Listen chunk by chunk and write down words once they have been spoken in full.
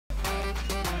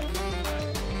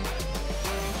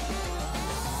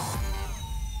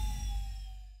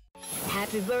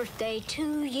Happy birthday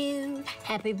to you.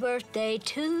 Happy birthday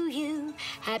to you.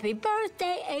 Happy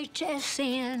birthday,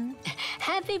 HSN.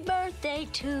 Happy birthday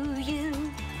to you.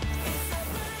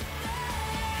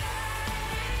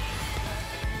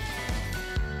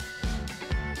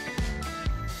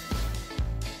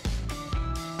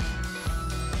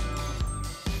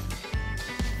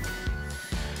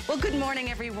 Well, good morning,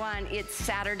 everyone. It's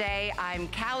Saturday. I'm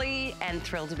Callie, and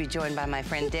thrilled to be joined by my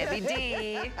friend Debbie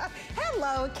D.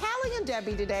 Hello, Callie and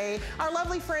Debbie today. Our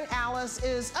lovely friend Alice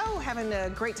is, having a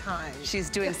great time. She's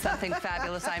doing something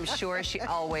fabulous, I'm sure. She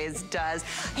always does.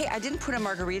 Hey, I didn't put a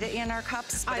margarita in our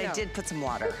cups, but I did put some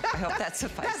water. I hope that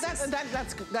suffices.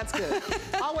 That's good.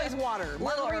 Always water. A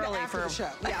little Margarita early after for the show.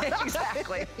 Yeah,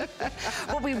 exactly.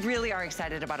 Well, we really are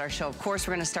excited about our show. Of course,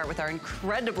 we're going to start with our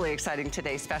incredibly exciting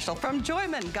Today special from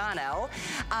Joyman.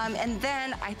 And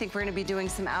then I think we're going to be doing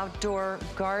some outdoor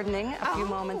gardening a few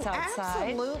moments outside.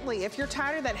 Absolutely. If you're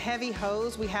tired of that heavy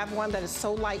hose, we have one that is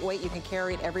so lightweight you can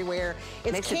carry it everywhere.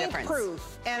 It's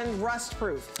kink-proof and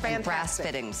rust-proof. Fantastic. And brass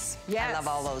fittings. Yes. I love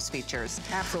all those features.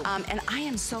 Absolutely. And I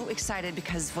am so excited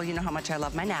because, well, you know how much I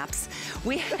love my naps.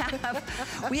 We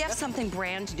have something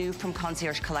brand new from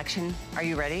Concierge Collection. Are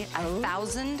you ready?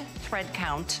 1,000 thread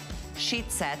count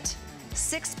sheet set.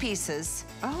 6 pieces.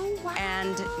 Oh, wow.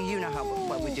 And you know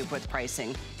what we do with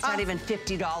pricing. It's not even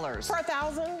 $50. For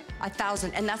 1,000?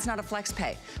 1,000, and that's not a flex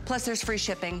pay. Plus there's free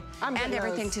shipping, and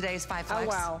everything today is 5 flex. Oh,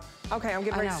 wow. Okay, I'm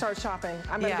getting ready to start shopping.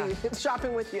 I'm going to be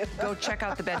shopping with you. Go check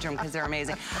out the bedroom because they're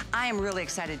amazing. I am really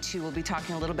excited too. We'll be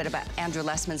talking a little bit about Andrew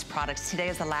Lessman's products. Today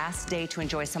is the last day to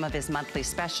enjoy some of his monthly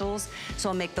specials. So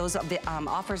I'll make those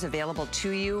offers available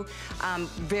to you.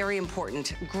 Very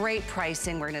important, great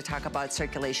pricing. We're going to talk about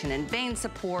circulation and vein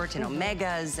support and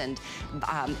omegas and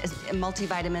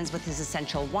multivitamins with his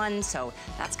Essential One. So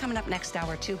that's coming up next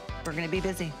hour too. We're going to be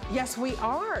busy. Yes, we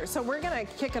are. So we're going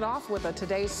to kick it off with a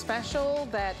Today's special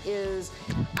that is,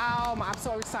 I'm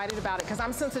so excited about it because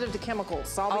I'm sensitive to chemicals.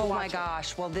 So I'll be watching. My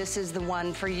gosh. Well, this is the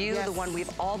one for you, the one we've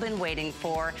all been waiting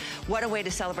for. What a way to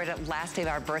celebrate the last day of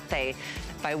our birthday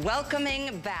by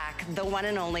welcoming back the one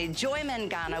and only Joy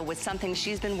Mangano with something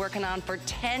she's been working on for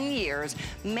 10 years,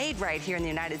 made right here in the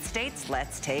United States.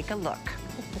 Let's take a look.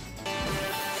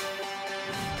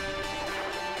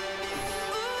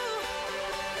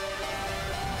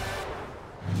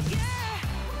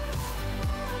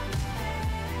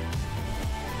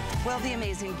 Well, the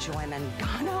amazing Joy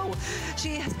Mangano.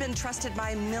 She has been trusted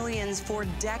by millions for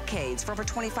decades. For over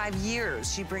 25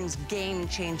 years, she brings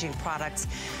game-changing products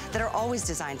that are always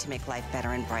designed to make life better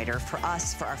and brighter for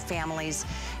us, for our families.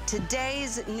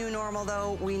 Today's new normal,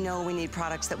 though, we know we need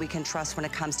products that we can trust when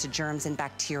it comes to germs and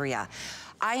bacteria.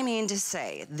 I mean to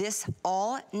say, this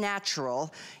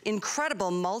all-natural,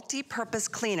 incredible multi-purpose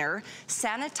cleaner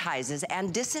sanitizes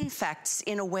and disinfects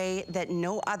in a way that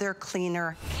no other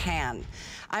cleaner can.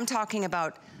 I'm talking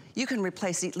about you can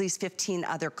replace at least 15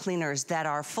 other cleaners that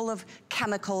are full of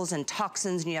chemicals and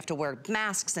toxins, and you have to wear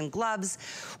masks and gloves.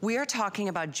 We are talking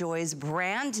about Joy's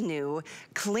brand new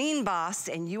Clean Boss,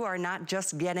 and you are not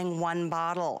just getting one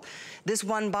bottle. This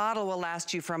one bottle will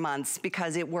last you for months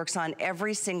because it works on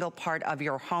every single part of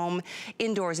your home,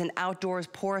 indoors and outdoors,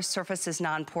 porous surfaces,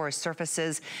 non-porous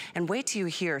surfaces. And wait till you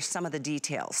hear some of the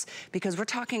details, because we're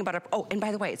talking about and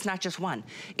by the way, it's not just one.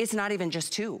 It's not even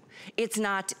just 2. It's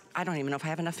not, I don't even know if I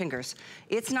have enough fingers.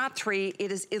 It's not 3,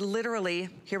 it literally,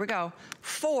 here we go,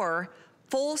 4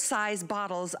 full-size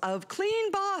bottles of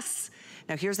Clean Boss.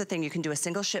 Now here's the thing, you can do a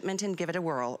single shipment and give it a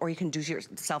whirl, or you can do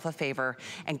yourself a favor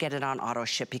and get it on auto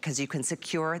ship, because you can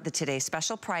secure the today's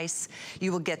special price.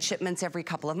 You will get shipments every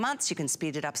couple of months. You can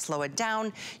speed it up, slow it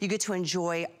down. You get to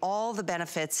enjoy all the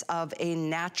benefits of a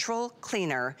natural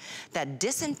cleaner that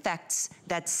disinfects,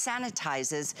 that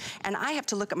sanitizes, and I have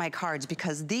to look at my cards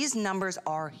because these numbers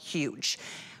are huge.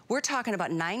 We're talking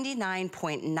about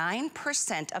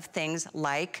 99.9% of things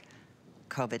like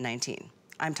COVID-19.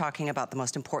 I'm talking about the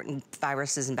most important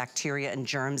viruses and bacteria and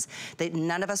germs that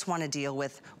none of us want to deal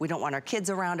with. We don't want our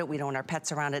kids around it. We don't want our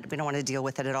pets around it. We don't want to deal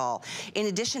with it at all. In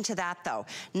addition to that, though,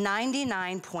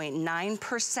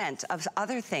 99.9% of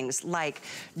other things like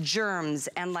germs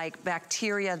and like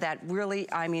bacteria that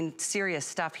really, I mean, serious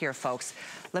stuff here, folks.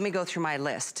 Let me go through my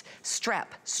list. Staph,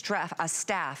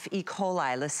 E.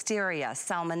 coli, Listeria,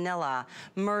 Salmonella,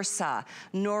 MRSA,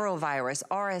 norovirus,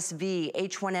 RSV,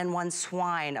 H1N1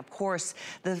 swine, of course,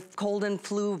 the cold and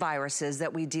flu viruses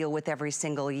that we deal with every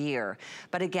single year.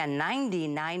 But again,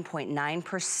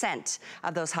 99.9%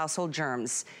 of those household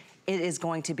germs it is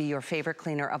going to be your favorite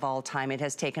cleaner of all time. It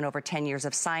has taken over 10 years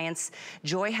of science.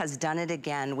 Joy has done it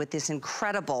again with this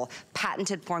incredible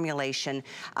patented formulation.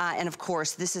 And of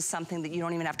course, this is something that you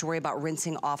don't even have to worry about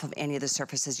rinsing off of any of the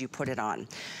surfaces you put it on.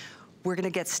 We're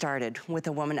gonna get started with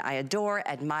a woman I adore,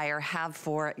 admire, have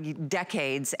for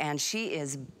decades, and she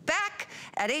is back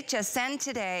at HSN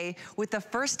today with the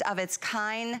first of its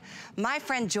kind. My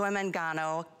friend Joy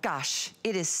Mangano. Gosh,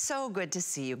 it is so good to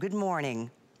see you. Good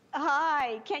morning.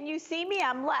 Hi, can you see me?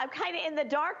 I'm kind of in the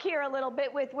dark here a little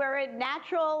bit we're in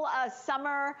natural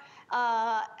summer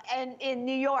and in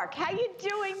New York. How you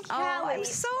doing, Callie? Oh, I'm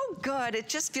so good. It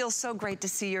just feels so great to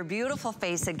see your beautiful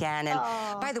face again. And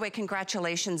by the way,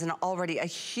 congratulations on already a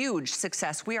huge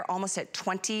success. We are almost at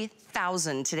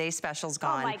 20,000 today's specials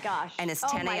gone. Oh my gosh. And it's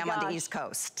 10 a.m. on the East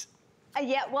Coast.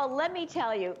 Yeah, well, let me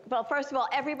tell you. Well, first of all,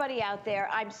 everybody out there,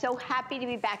 I'm so happy to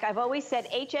be back. I've always said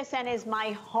HSN is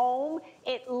my home.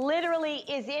 It literally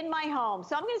is in my home.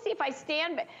 So I'm going to see if I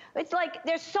stand. It's like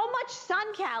there's so much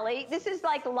sun, Callie. This is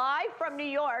like live from New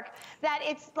York that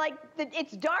it's like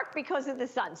it's dark because of the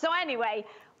sun. So anyway,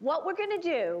 what we're going to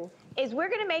do is we're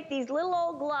going to make these little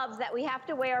old gloves that we have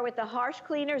to wear with the harsh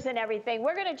cleaners and everything.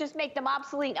 We're going to just make them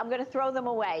obsolete. I'm going to throw them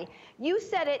away. You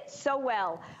said it so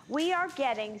well. We are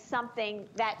getting something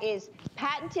that is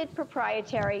patented,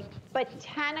 proprietary,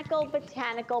 botanical,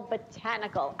 botanical,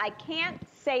 botanical. I can't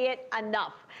say it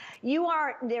enough. There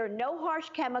are no harsh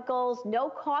chemicals, no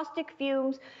caustic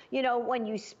fumes. You know, when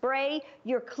you spray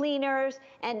your cleaners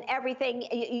and everything,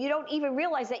 you don't even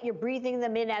realize that you're breathing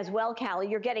them in as well, Callie.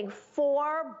 You're getting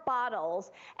 4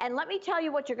 bottles. And let me tell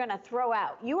you what you're going to throw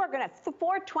out. You are going to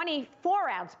 4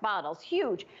 24-ounce bottles,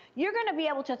 huge. You're going to be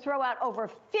able to throw out over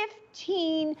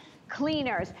 15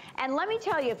 cleaners. And let me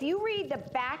tell you, if you read the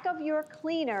back of your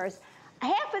cleaners,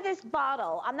 half of this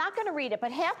bottle, I'm not going to read it,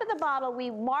 but half of the bottle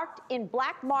we marked in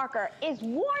black marker is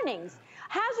warnings,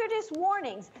 hazardous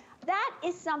warnings. That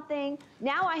is something,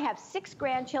 now I have 6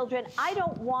 grandchildren. I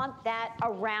don't want that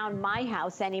around my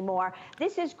house anymore.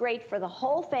 This is great for the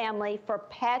whole family, for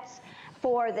pets,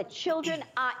 for the children.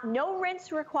 No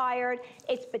rinse required.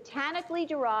 It's botanically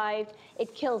derived.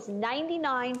 It kills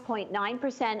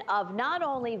 99.9% of not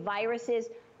only viruses,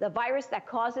 the virus that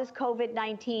causes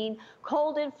COVID-19,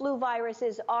 cold and flu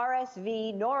viruses,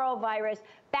 RSV, norovirus,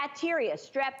 bacteria,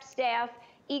 strep, staph,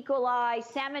 E. coli,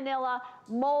 salmonella,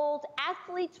 mold,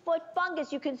 athlete's foot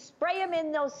fungus. You can spray them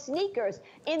in those sneakers,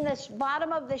 in the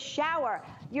bottom of the shower,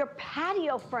 your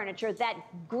patio furniture, that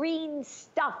green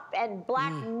stuff and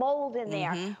black mold in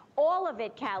there. All of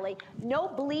it, Callie. No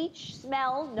bleach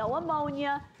smell, no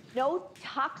ammonia, no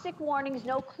toxic warnings,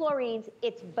 no chlorines.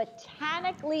 It's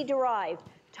botanically derived.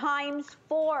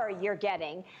 ×4 you're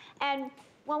getting. And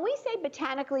when we say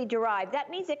botanically derived, that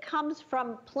means it comes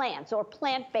from plants or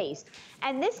plant-based.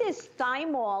 And this is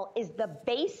thymol is the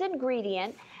base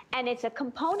ingredient, and it's a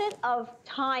component of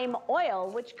thyme oil,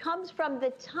 which comes from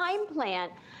the thyme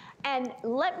plant. And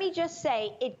let me just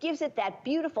say, it gives it that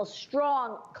beautiful,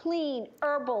 strong, clean,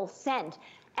 herbal scent.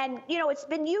 And, you know, it's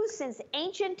been used since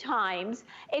ancient times.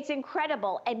 It's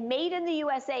incredible. And made in the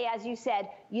USA, as you said,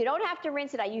 you don't have to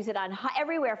rinse it. I use it on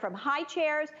everywhere from high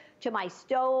chairs to my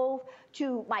stove,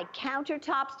 to my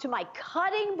countertops, to my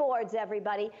cutting boards,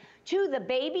 everybody, to the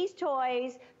baby's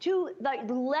toys, to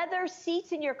the leather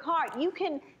seats in your car. You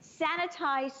can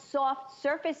sanitize soft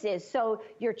surfaces. So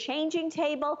your changing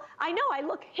table, I know I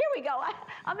look, here we go.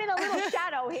 I'm in a little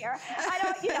shadow here. I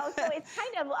don't, you know, so it's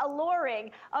kind of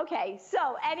alluring. Okay,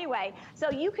 so anyway,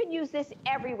 so you can use this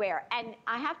everywhere. And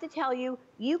I have to tell you,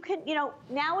 you can, you know,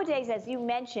 nowadays, as you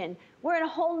mentioned, we're in a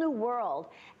whole new world.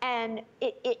 And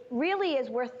it really is,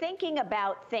 we're thinking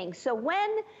about things. So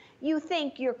when you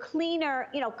think your cleaner,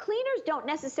 you know, cleaners don't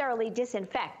necessarily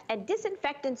disinfect, and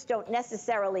disinfectants don't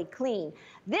necessarily clean.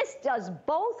 This does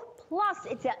both, plus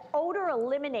it's an odor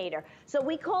eliminator. So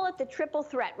we call it the triple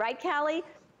threat, right, Callie?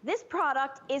 This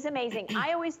product is amazing.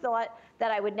 I always thought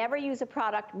that I would never use a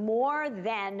product more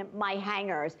than my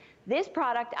hangers. This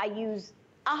product I use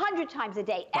 100 times a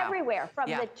day, everywhere,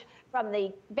 from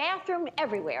the bathroom,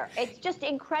 everywhere. It's just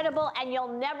incredible, and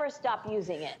you'll never stop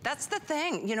using it. That's the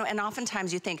thing, you know, and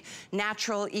oftentimes you think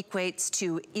natural equates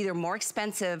to either more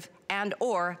expensive and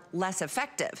or less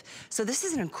effective. So this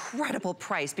is an incredible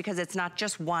price because it's not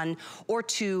just 1 or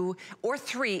 2 or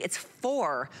 3, it's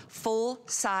 4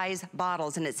 full-size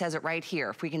bottles, and it says it right here.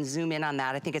 If we can zoom in on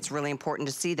that, I think it's really important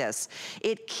to see this.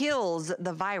 It kills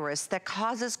the virus that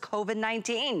causes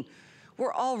COVID-19.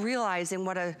 We're all realizing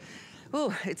what a,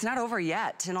 ooh, it's not over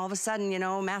yet. And all of a sudden, you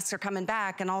know, masks are coming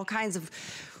back and all kinds of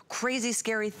crazy,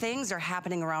 scary things are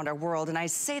happening around our world, and I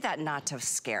say that not to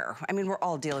scare. I mean, we're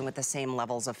all dealing with the same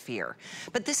levels of fear.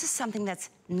 But this is something that's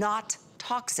not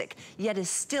toxic, yet is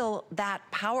still that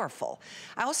powerful.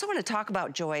 I also want to talk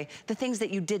about, Joy, the things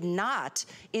that you did not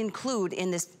include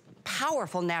in this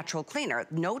powerful natural cleaner.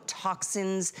 No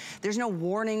toxins. There's no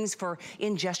warnings for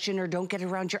ingestion or don't get it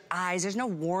around your eyes. There's no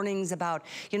warnings about,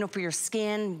 you know, for your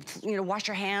skin, you know, wash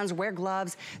your hands, wear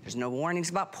gloves. There's no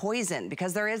warnings about poison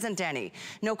because there isn't any.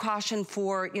 No caution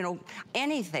for, you know,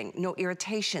 anything. No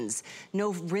irritations.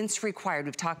 No rinse required.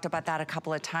 We've talked about that a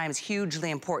couple of times. Hugely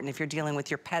important if you're dealing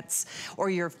with your pets or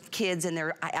your kids and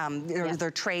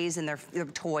their trays and their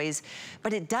toys.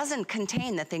 But it doesn't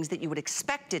contain the things that you would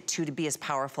expect it to be as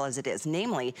powerful as it is,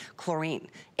 namely chlorine,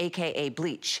 AKA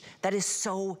bleach. That is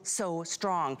so, so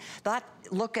strong.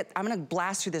 I'm gonna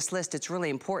blast through this list, it's really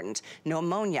important. No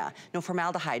ammonia, no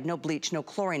formaldehyde, no bleach, no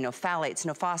chlorine, no phthalates,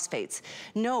 no phosphates.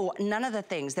 No, none of the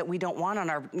things that we don't want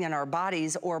in our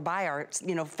bodies or by our,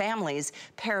 you know, families,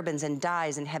 parabens and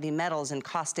dyes and heavy metals and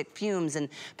caustic fumes and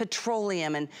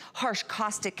petroleum and harsh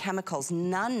caustic chemicals.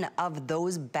 None of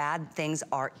those bad things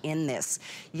are in this.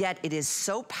 Yet it is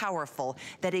so powerful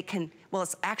that it can, well,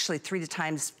 it's actually 3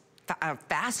 times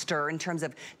faster in terms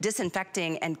of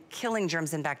disinfecting and killing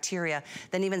germs and bacteria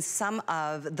than even some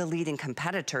of the leading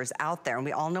competitors out there. And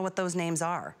we all know what those names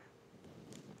are.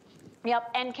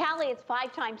 Yep, and Callie, it's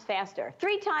 5 times faster.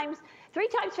 3 times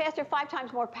faster, 5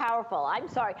 times more powerful. I'm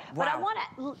sorry, but wow.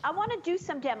 I want to do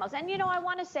some demos. And you know, I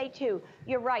want to say too,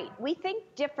 you're right. We think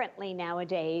differently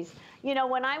nowadays. You know,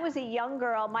 when I was a young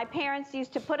girl, my parents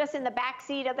used to put us in the back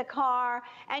seat of the car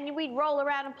and we'd roll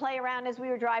around and play around as we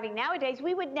were driving. Nowadays,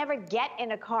 we would never get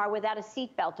in a car without a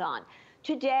seatbelt on.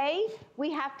 Today,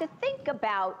 we have to think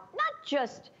about not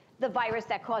just the virus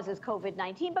that causes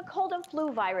COVID-19, but cold and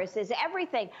flu viruses,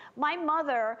 everything. My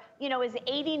mother, you know, is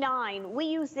 89. We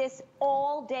use this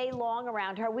all day long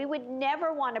around her. We would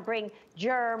never want to bring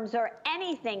germs or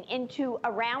anything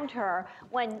around her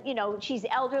when, you know, she's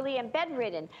elderly and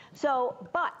bedridden. So,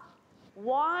 but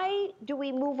why do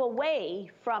we move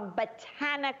away from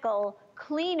botanical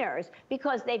cleaners?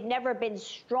 Because they've never been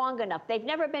strong enough. They've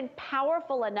never been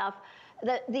powerful enough.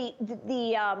 The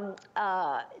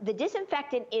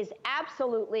disinfectant is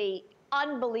absolutely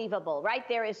unbelievable, right?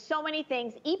 There is so many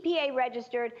things, EPA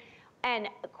registered, and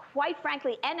quite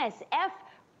frankly, NSF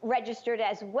registered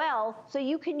as well, so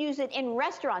you can use it in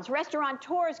restaurants.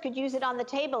 Restaurateurs could use it on the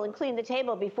table and clean the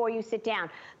table before you sit down.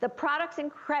 The product's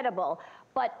incredible,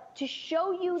 but to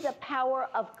show you the power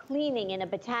of cleaning in a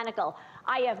botanical,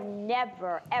 I have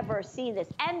never, ever seen this.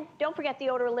 And don't forget the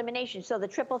odor elimination, so the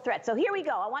triple threat. So here we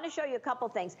go. I want to show you a couple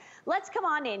things. Let's come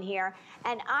on in here,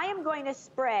 and I am going to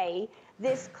spray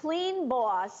this Clean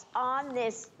Boss on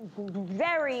this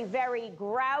very, very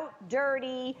grout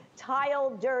dirty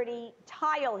tile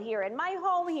here in my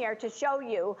home here to show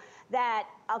you that,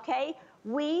 okay,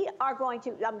 we are going to,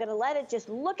 I'm going to let it just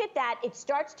look at that. It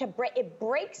starts to break, it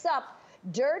breaks up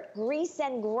dirt, grease,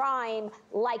 and grime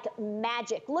like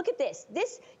magic. Look at this.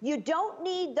 You don't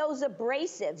need those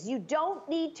abrasives. You don't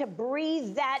need to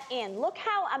breathe that in. Look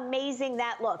how amazing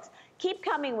that looks. Keep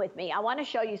coming with me. I want to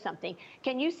show you something.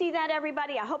 Can you see that,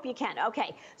 everybody? I hope you can.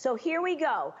 Okay, so here we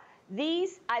go.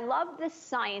 I love the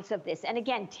science of this. And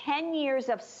again, 10 years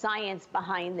of science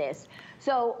behind this.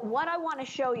 So what I want to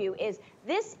show you is,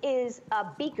 this is a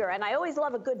beaker, and I always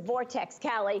love a good vortex,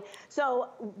 Callie. So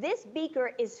this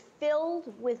beaker is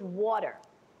filled with water,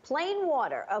 plain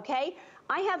water, okay?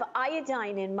 I have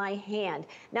iodine in my hand.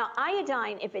 Now,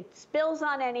 iodine, if it spills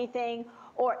on anything,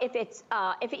 or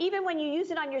if even when you use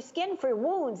it on your skin for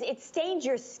wounds, it stains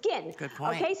your skin. Good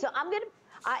point. Okay, so I'm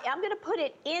gonna put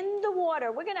it in the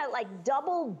water. We're gonna like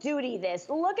double duty this.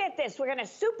 Look at this, we're gonna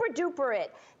super duper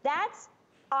it. That's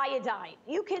iodine.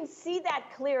 You can see that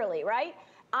clearly, right?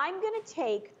 I'm gonna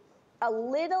take a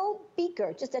little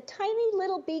beaker, just a tiny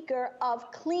little beaker of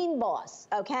Clean Boss,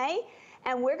 okay?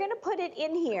 And we're gonna put it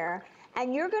in here,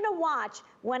 and you're gonna watch,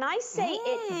 when I say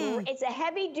it's a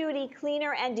heavy duty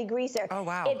cleaner and degreaser. Oh,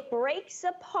 wow. It breaks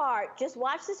apart. Just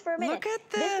watch this for a minute. Look at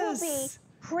this. This will be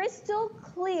crystal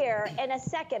clear in a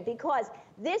second, because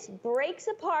this breaks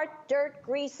apart dirt,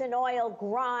 grease, and oil,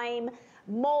 grime,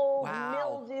 mold,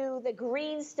 mildew, the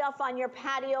green stuff on your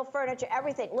patio furniture,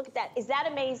 everything. Look at that. Is that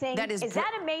amazing? Is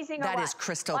that amazing or what? That is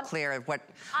crystal clear.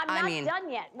 I'm not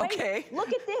done yet. Wait, okay. Look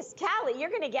at this. Callie,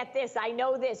 you're going to get this. I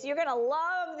know this. You're going to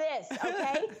love this,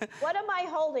 okay? What am I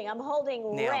holding? I'm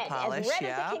holding nail red. Polish, as red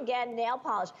as it can get, nail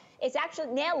polish. It's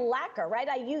actually nail lacquer, right?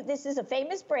 This is a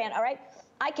famous brand, all right?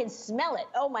 I can smell it.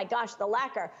 Oh my gosh, the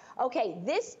lacquer. Okay,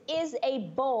 this is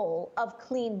a bowl of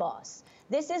Clean Boss.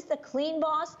 This is the Clean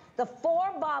Boss, the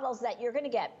 4 bottles that you're gonna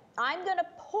get. I'm gonna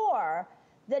pour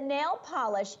the nail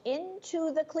polish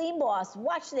into the Clean Boss.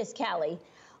 Watch this, Callie.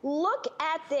 Look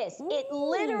at this. Ooh. It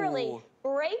literally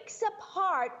breaks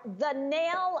apart the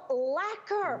nail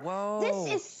lacquer. Whoa.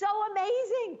 This is so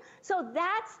amazing. So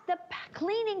that's the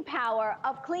cleaning power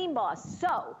of Clean Boss.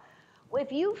 So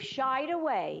if you've shied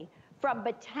away from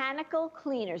botanical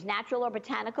cleaners, natural or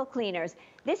botanical cleaners,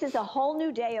 this is a whole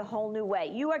new day, a whole new way.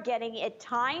 You are getting it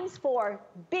 ×4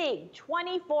 big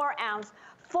 24-ounce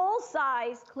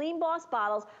full-size Clean Boss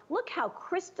bottles. Look how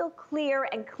crystal clear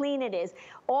and clean it is.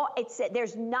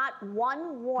 There's not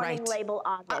one warning label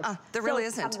on this. There really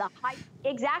isn't. From the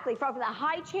exactly, from the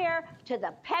high chair to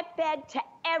the pet bed to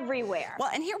everywhere. Well,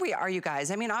 and here we are, you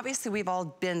guys. I mean, obviously we've all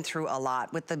been through a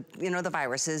lot with the, the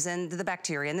viruses and the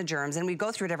bacteria and the germs, and we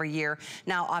go through it every year.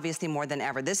 Now, obviously more than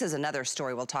ever. This is another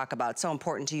story we'll talk about. So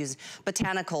important to use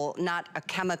botanical, not a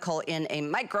chemical in a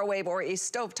microwave or a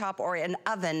stovetop or an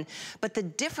oven. But the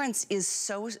difference is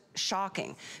so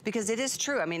shocking because it is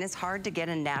true. I mean, it's hard to get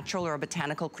a natural or a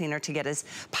botanical cleaner to get as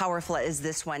powerful as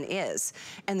this one is.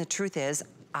 And the truth is,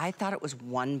 I thought it was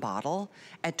 1 bottle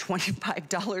at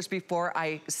 $25 before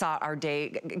I saw our day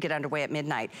get underway at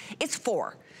midnight. It's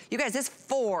 4. You guys, it's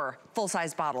 4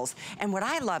 full-size bottles. And what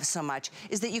I love so much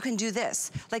is that you can do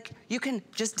this. Like, you can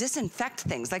just disinfect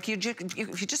things. Like, if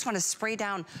you just want to spray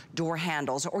down door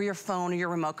handles or your phone or your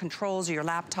remote controls or your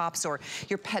laptops or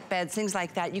your pet beds, things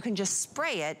like that, you can just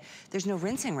spray it. There's no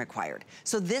rinsing required.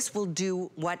 So this will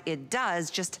do what it does,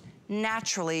 just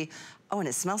naturally. Oh, and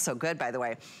it smells so good, by the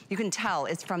way. You can tell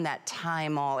it's from that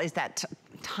thyme.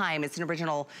 Thyme. It's an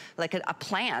original, like a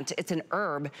plant. It's an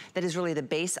herb that is really the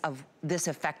base of this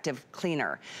effective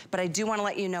cleaner. But I do want to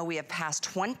let you know we have passed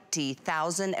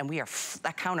 20,000 and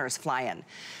that counter is flying.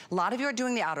 A lot of you are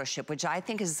doing the auto ship, which I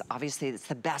think is obviously it's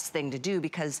the best thing to do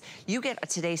because you get a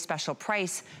today's special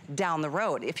price down the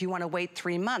road. If you want to wait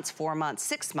 3 months, 4 months,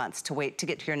 6 months to wait to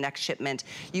get to your next shipment,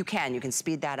 you can. You can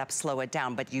speed that up, slow it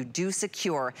down, but you do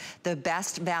secure the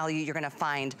best value you're going to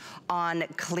find on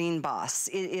Clean Boss.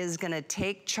 It is going to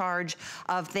take charge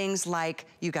of things like,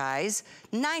 you guys,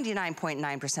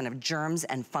 99.9% of germs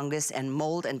and fungus and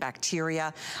mold and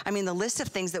bacteria. I mean, the list of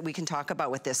things that we can talk about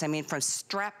with this, I mean, from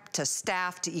strep to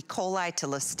staph to E. coli to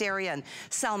listeria and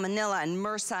salmonella and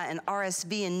MRSA and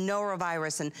RSV and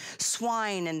norovirus and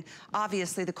swine and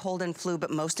obviously the cold and flu,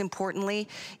 but most importantly,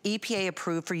 EPA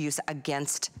approved for use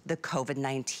against the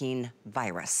COVID-19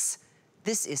 virus.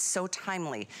 This is so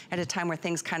timely at a time where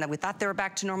things we thought they were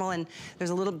back to normal and there's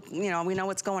a little, we know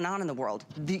what's going on in the world.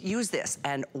 Use this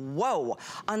and whoa,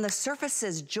 on the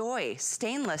surfaces, joy,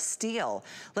 stainless steel.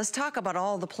 Let's talk about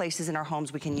all the places in our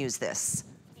homes we can use this.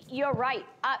 You're right.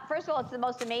 First of all, it's the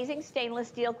most amazing stainless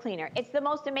steel cleaner. It's the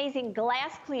most amazing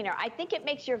glass cleaner. I think it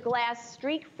makes your glass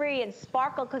streak-free and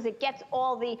sparkle because it gets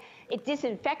it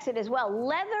disinfects it as well.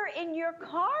 Leather in your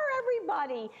car,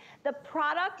 everybody. The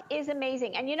product is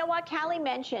amazing. And you know what Callie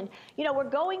mentioned? We're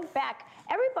going back.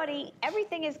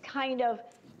 Everything is kind of,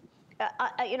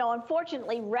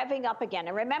 unfortunately revving up again.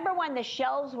 And remember when the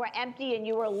shelves were empty and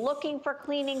you were looking for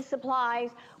cleaning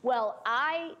supplies? Well,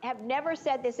 I have never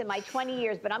said this in my 20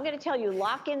 years, but I'm going to tell you,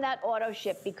 lock in that auto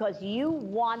ship because you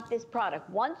want this product.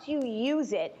 Once you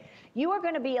use it, you are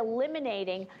going to be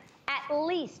eliminating at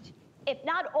least, if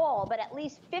not all, but at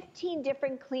least 15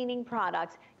 different cleaning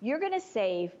products. You're going to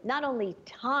save not only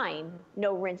time,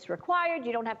 no rinse required.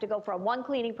 You don't have to go from one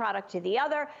cleaning product to the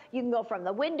other. You can go from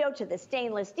the window to the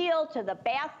stainless steel to the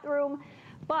bathroom,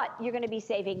 but you're going to be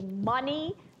saving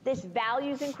money. This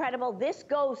value is incredible. This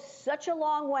goes such a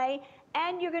long way,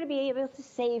 and you're going to be able to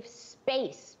save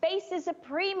space. Space is a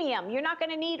premium. You're not going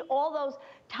to need all those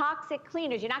toxic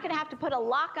cleaners. You're not going to have to put a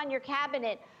lock on your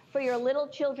cabinet for your little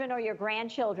children or your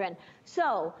grandchildren.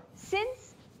 So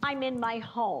since I'm in my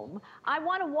home, I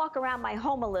want to walk around my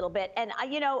home a little bit. And,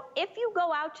 if you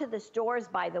go out to the stores,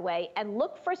 by the way, and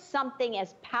look for something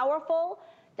as powerful,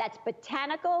 that's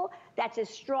botanical, that's as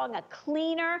strong a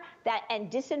cleaner, and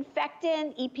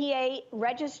disinfectant, EPA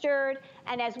registered,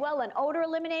 and as well an odor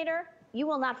eliminator, you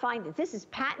will not find it. This is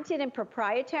patented and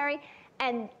proprietary.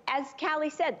 And as Callie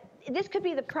said, this could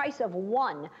be the price of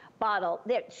 1 bottle.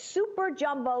 They're super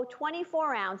jumbo,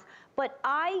 24-ounce, but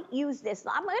I use this.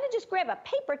 I'm going to just grab a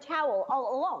paper towel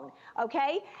all alone,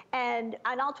 okay? And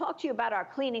I'll talk to you about our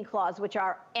cleaning cloths, which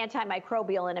are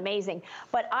antimicrobial and amazing.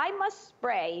 But I must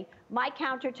spray my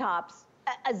countertops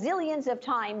a zillions of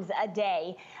times a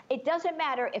day. It doesn't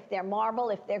matter if they're marble,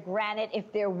 if they're granite,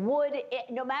 if they're wood,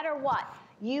 no matter what.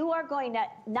 you are going to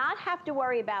not have to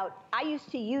worry about, I used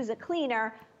to use a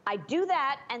cleaner, I do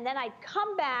that, and then I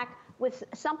come back with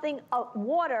something,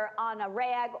 water on a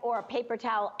rag or a paper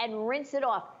towel and rinse it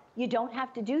off. You don't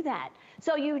have to do that.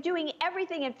 So you're doing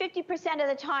everything in 50% of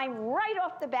the time right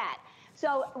off the bat.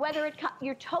 So whether it's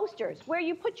your toasters, where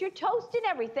you put your toast and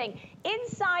everything,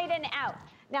 inside and out.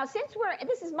 Now, since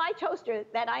this is my toaster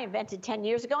that I invented 10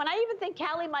 years ago, and I even think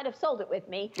Callie might have sold it with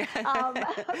me, but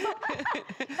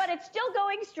it's still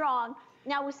going strong.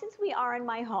 Now, since we are in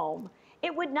my home,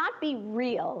 it would not be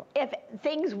real if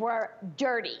things were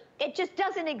dirty. It just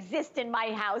doesn't exist in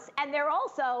my house, and they're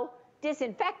also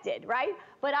disinfected, right?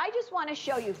 But I just want to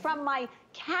show you from my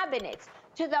cabinets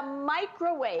to the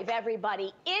microwave,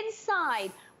 everybody,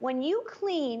 inside, when you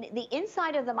clean the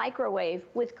inside of the microwave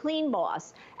with Clean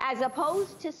Boss, as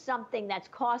opposed to something that's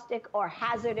caustic or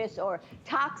hazardous or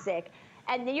toxic,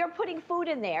 and then you're putting food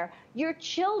in there, your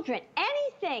children,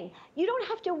 anything, you don't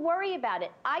have to worry about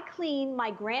it. I clean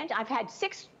my I've had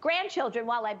 6 grandchildren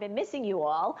while I've been missing you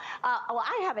all. Well,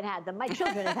 I haven't had them, my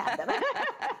children have had them.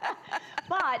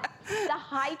 But the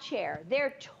high chair,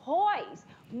 they're toys.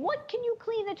 What can you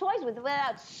clean the toys with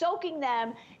without soaking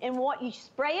them in what? You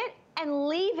spray it and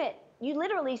leave it. You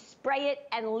literally spray it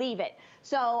and leave it.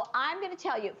 So I'm going to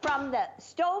tell you, from the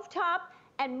stovetop,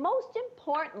 and most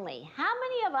importantly, how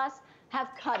many of us have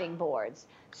cutting boards?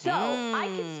 So I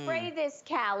can spray this,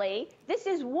 Callie. This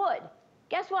is wood.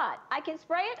 Guess what? I can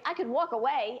spray it. I could walk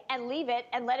away and leave it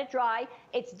and let it dry.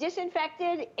 It's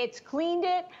disinfected. It's cleaned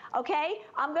it. Okay?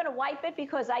 I'm going to wipe it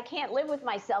because I can't live with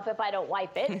myself if I don't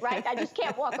wipe it, right? I just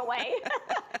can't walk away,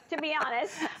 to be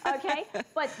honest. Okay?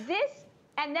 But this,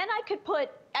 and then I could put,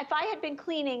 if I had been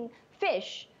cleaning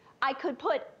fish, I could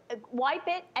wipe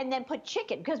it and then put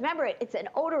chicken, because remember, it's an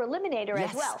odor eliminator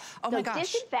as well. Oh my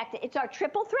gosh. Disinfectant, it's our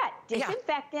triple threat.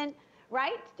 Disinfectant,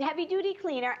 right? Heavy duty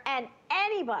cleaner, and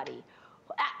anybody.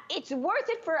 It's worth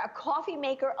it for a coffee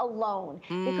maker alone,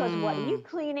 because what are you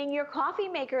cleaning your coffee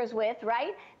makers with,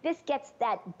 right? This gets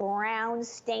that brown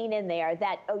stain in there,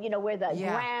 that, you know, where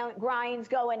the grinds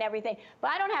go and everything.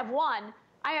 But I don't have one.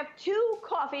 I have 2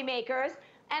 coffee makers.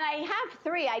 And I have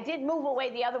 3. I did move away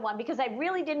the other one because I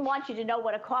really didn't want you to know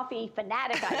what a coffee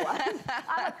fanatic I was.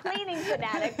 I'm a cleaning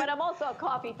fanatic, but I'm also a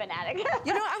coffee fanatic.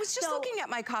 You know, I was just looking at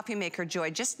my coffee maker,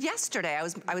 Joy, just yesterday.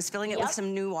 I was filling it with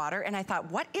some new water, and I thought,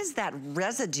 what is that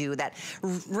residue, that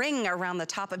ring around the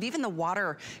top of even the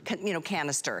water,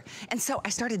 canister? And so I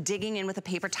started digging in with a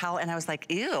paper towel, and I was like,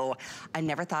 ew, I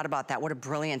never thought about that. What a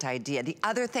brilliant idea. The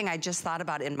other thing I just thought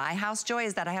about in my house, Joy,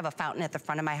 is that I have a fountain at the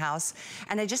front of my house,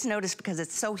 and I just noticed, because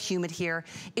it's so humid here,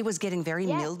 it was getting very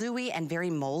mildewy and very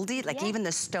moldy, like even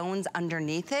the stones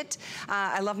underneath it.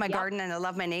 I love my garden and I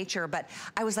love my nature, but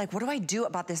I was like, what do I do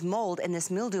about this mold and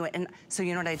this mildew? And so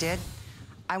you know what I did?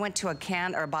 I went to a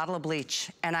can or a bottle of bleach,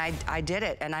 and I did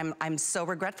it, and I'm so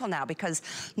regretful now, because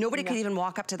nobody could even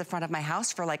walk up to the front of my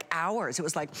house for like hours. It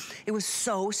was like, it was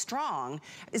so strong.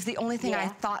 It's the only thing I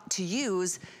thought to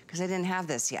use, because I didn't have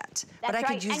this yet. That's but I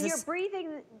could use and this. You're breathing,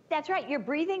 that's right, you're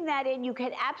breathing that in. You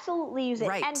could absolutely use it.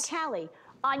 Right. And Callie,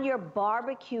 on your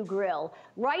barbecue grill,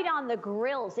 right on the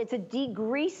grills, it's a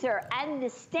degreaser, and the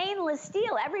stainless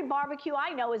steel. Every barbecue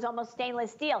I know is almost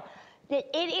stainless steel. It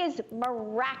is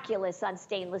miraculous on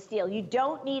stainless steel. You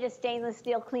don't need a stainless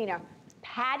steel cleaner.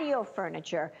 Patio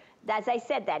furniture, as I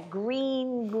said, that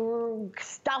green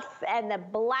stuff and the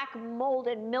black mold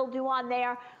and mildew on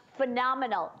there,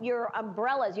 phenomenal. Your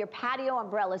umbrellas, your patio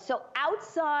umbrellas. So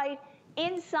outside,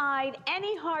 inside,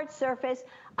 any hard surface,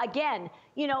 again,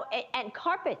 you know, and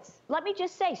carpets. Let me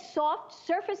just say, soft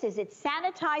surfaces. It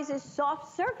sanitizes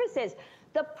soft surfaces.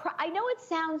 I know it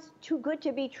sounds too good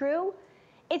to be true.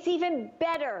 It's even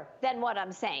better than what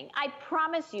I'm saying. I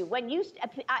promise you, when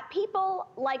people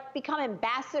become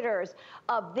ambassadors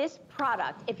of this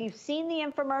product, if you've seen the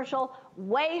infomercial,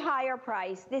 way higher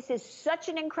price. This is such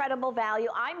an incredible value.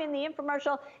 I'm in the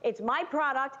infomercial. It's my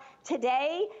product.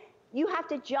 Today, you have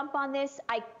to jump on this.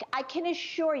 I can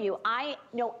assure you, I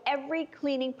know every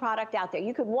cleaning product out there.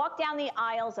 You could walk down the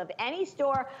aisles of any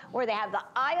store where they have the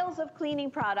aisles of cleaning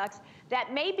products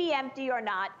that may be empty or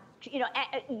not. You know,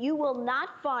 you will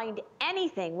not find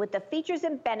anything with the features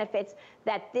and benefits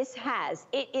that this has.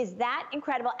 It is that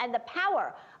incredible. And the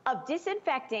power of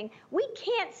disinfecting, we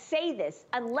can't say this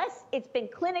unless it's been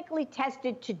clinically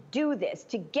tested to do this,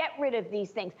 to get rid of these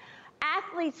things.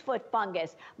 athlete's foot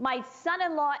fungus. My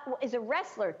son-in-law is a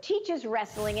wrestler, teaches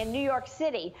wrestling in New York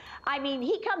City. I mean,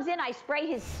 he comes in, I spray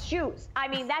his shoes. I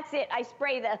mean, that's it. I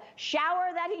spray the shower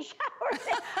that he showers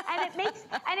in,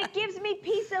 and it gives me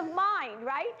peace of mind,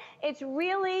 right? It's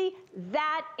really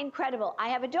that incredible. I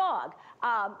have a dog,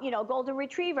 you know, golden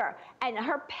retriever, and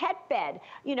her pet bed,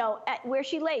 you know, where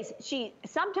she lays,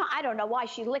 sometimes, I don't know why,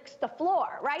 she licks the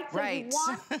floor, right? So you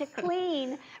want to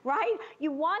clean, right?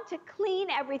 You want to clean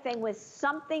everything with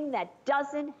something that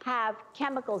doesn't have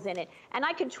chemicals in it. And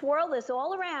I can twirl this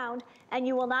all around and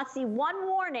you will not see one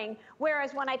warning,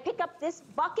 whereas when I pick up this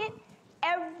bucket,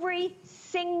 every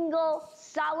single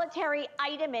solitary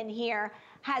item in here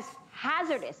has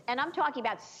hazardous, and I'm talking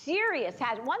about serious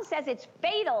hazard. One says it's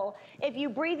fatal if you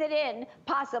breathe it in,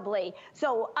 possibly.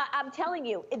 So I'm telling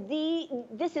you,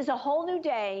 this is a whole new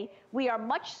day. We are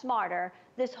much smarter.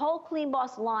 This whole Clean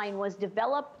Boss line was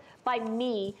developed by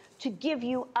me to give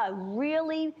you a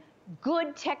really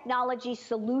good technology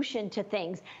solution to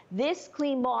things. This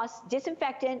Clean Boss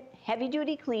disinfectant, heavy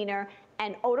duty cleaner,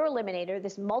 and odor eliminator,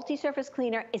 this multi-surface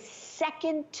cleaner, is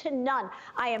second to none.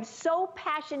 I am so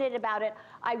passionate about it.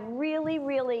 I really,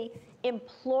 really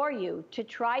implore you to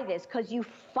try this, because you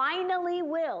finally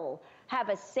will have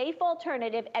a safe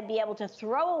alternative and be able to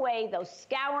throw away those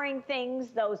scouring things,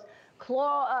 those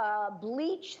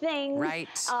bleach things, right.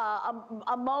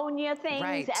 Ammonia things,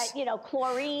 right. You know,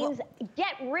 chlorines. Well,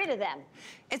 get rid of them.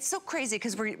 It's so crazy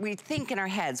because we think in our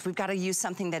heads we've got to use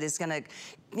something that is going to,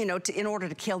 you know, in order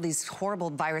to kill these horrible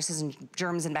viruses and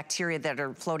germs and bacteria that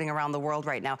are floating around the world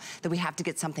right now, that we have to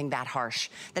get something that harsh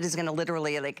that is going to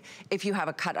literally, like, if you have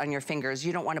a cut on your fingers,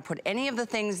 you don't want to put any of the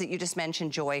things that you just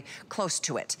mentioned, Joy, close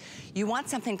to it. You want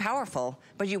something powerful,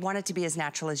 but you want it to be as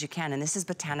natural as you can, and this is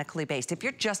botanically based. If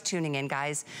you're just tuning in,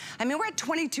 guys, I mean, we're at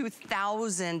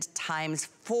 22,000 times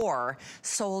 4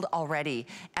 sold already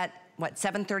at what,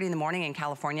 7:30 in the morning in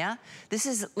California? This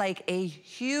is like a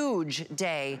huge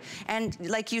day. And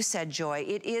like you said, Joy,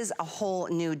 it is a whole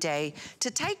new day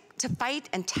to fight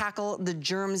and tackle the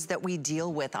germs that we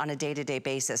deal with on a day-to-day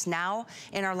basis, now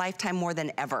in our lifetime more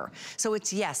than ever. So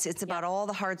it's, yes, it's about all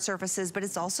the hard surfaces, but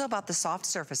it's also about the soft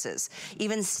surfaces,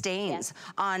 even stains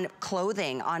on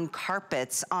clothing, on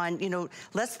carpets, on, you know,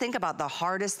 let's think about the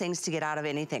hardest things to get out of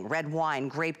anything. Red wine,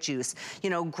 grape juice, you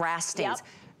know, grass stains.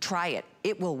 Try it,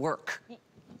 it will work.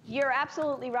 You're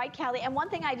absolutely right, Callie. And one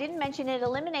thing I didn't mention, it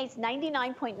eliminates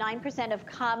 99.9% of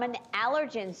common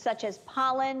allergens such as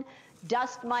pollen,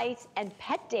 dust mites, and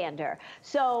pet dander.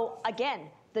 So again,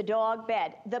 the dog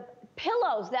bed, the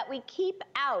pillows that we keep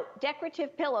out,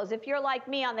 decorative pillows, if you're like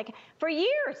me for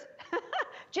years,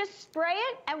 just spray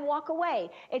it and walk away.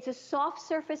 It's a soft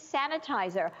surface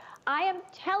sanitizer. I am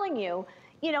telling you,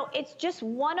 you know, it's just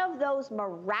one of those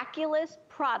miraculous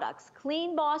products.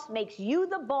 Clean Boss makes you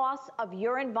the boss of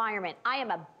your environment. I am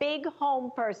a big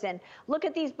home person. Look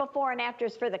at these before and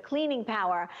afters for the cleaning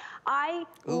power. I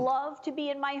love to be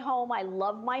in my home. I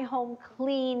love my home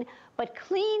clean, but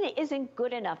clean isn't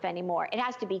good enough anymore. It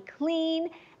has to be clean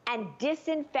and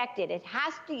disinfected.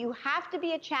 You have to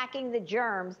be attacking the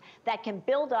germs that can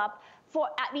build up.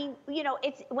 I mean, you know,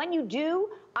 it's when you do,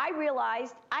 I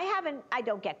realized I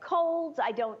don't get colds.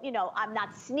 I don't, you know, I'm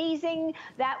not sneezing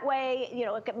that way. You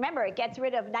know, remember, it gets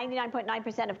rid of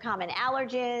 99.9% of common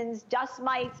allergens, dust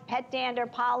mites, pet dander,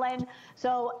 pollen.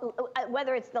 So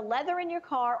whether it's the leather in your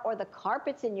car or the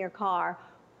carpets in your car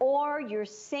or your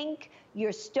sink,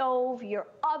 your stove, your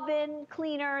oven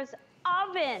cleaners,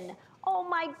 oh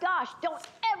my gosh, don't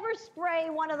ever spray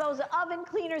one of those oven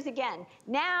cleaners again.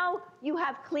 Now you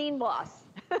have Clean Boss.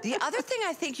 The other thing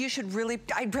I think you should really,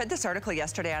 I read this article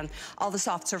yesterday on all the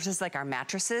soft surfaces like our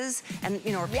mattresses and,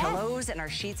 you know, our pillows and our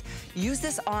sheets. Use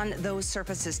this on those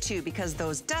surfaces too, because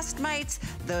those dust mites,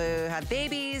 have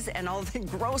babies and all the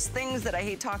gross things that I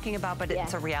hate talking about, but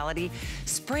it's a reality.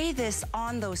 Spray this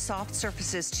on those soft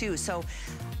surfaces too. So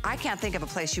I can't think of a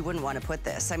place you wouldn't want to put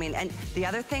this. I mean, and the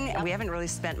other thing, and we haven't really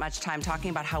spent much time talking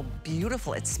about how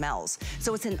beautiful it smells.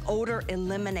 So it's an odor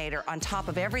eliminator on top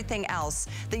of everything else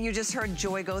that you just heard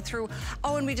Joy go through.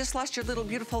 Oh, and we just lost your little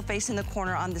beautiful face in the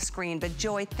corner on the screen. But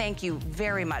Joy, thank you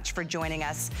very much for joining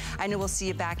us. I know we'll see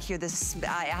you back here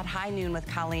at high noon with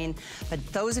Colleen. But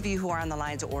those of you who are on the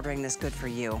lines ordering this, good for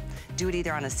you. Do it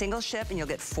either on a single ship and you'll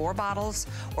get 4 bottles,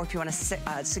 or if you want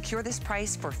to secure this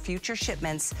price for future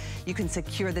shipments, you can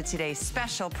secure the today's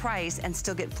special price and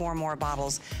still get 4 more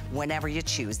bottles whenever you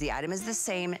choose. The item is the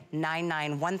same,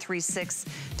 $99136.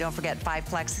 Don't forget 5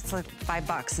 flex, it's like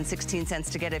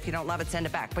 $5.16 to get it. If you don't love it, send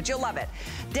it back, but you'll love it.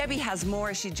 Debbie has more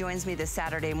as she joins me this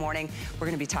Saturday morning. We're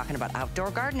gonna be talking about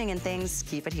outdoor gardening and things.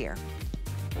 Keep it here.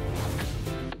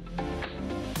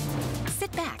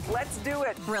 Sit back. Let's do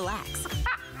it. Relax.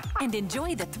 And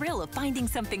enjoy the thrill of finding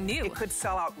something new. It could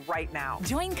sell out right now.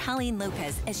 Join Colleen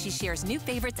Lopez as she shares new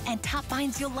favorites and top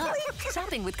finds you'll love.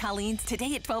 Shopping with Colleen's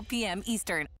today at 12 p.m.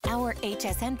 Eastern. Our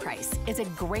HSN price is a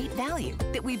great value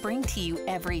that we bring to you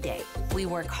every day. We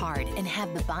work hard and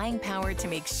have the buying power to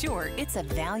make sure it's a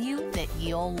value that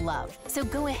you'll love. So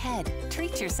go ahead,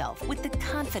 treat yourself with the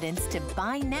confidence to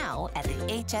buy now at the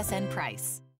HSN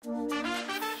price.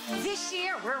 This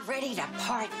year, we're ready to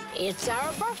party. It's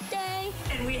our birthday.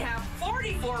 And we have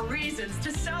 44 reasons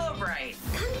to celebrate.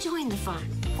 Come join the fun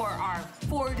for our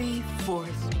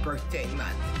 44th birthday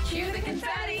month. Cue the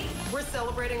confetti. We're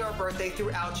celebrating our birthday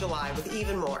throughout July with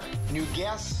even more. New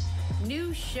guests.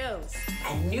 New shows.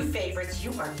 And new favorites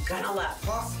you are gonna love.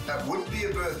 Plus, that wouldn't be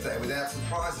a birthday without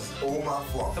surprises all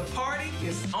month long. The party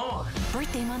is on.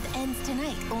 Birthday month ends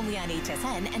tonight, only on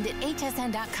HSN and at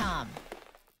hsn.com.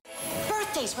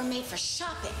 Birthdays were made for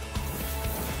shopping.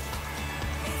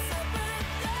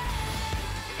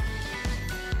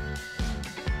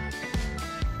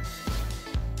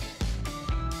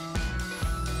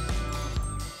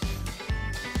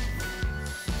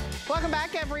 Welcome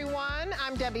back, everyone.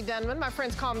 I'm Debbie Denman. My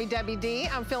friends call me Debbie D.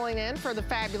 I'm filling in for the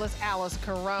fabulous Alice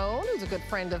Carone, who's a good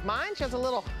friend of mine. She has a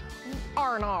little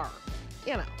R&R,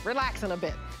 you know, relaxing a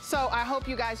bit. So I hope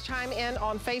you guys chime in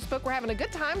on Facebook. We're having a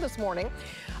good time this morning.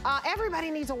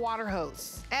 Everybody needs a water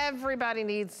hose. Everybody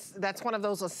needs, that's one of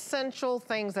those essential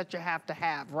things that you have to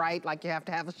have, right? Like you have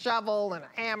to have a shovel and a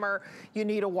hammer. You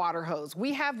need a water hose.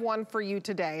 We have one for you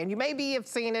today, and you maybe have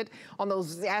seen it on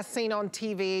those, as seen on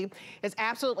TV. It's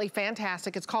absolutely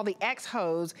fantastic. It's called the X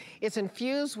Hose. It's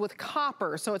infused with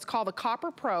copper, so it's called the Copper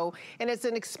Pro, and it's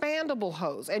an expandable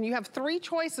hose. And you have 3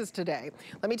 choices today.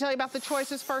 Let me tell you about the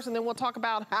choices first, and then we'll talk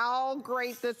about how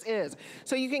great this is.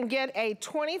 So you can get a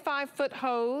 25-foot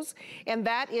hose, and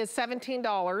that is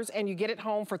 $17, and you get it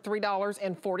home for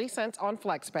 $3.40 on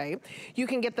FlexPay. You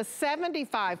can get the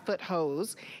 75-foot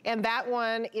hose, and that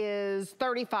one is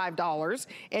 $35,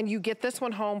 and you get this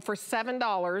one home for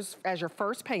 $7 as your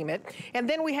first payment. And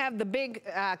then we have the big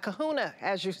kahuna,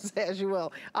 as you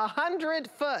will,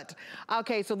 100-foot.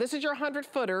 Okay, so this is your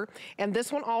 100-footer, and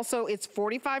this one also, it's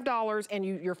 $45, and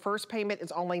your first payment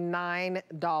is only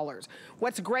 $9.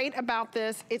 What's great about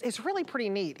this, it's really pretty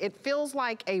neat. It feels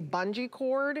like a bungee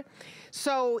cord.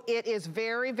 So it is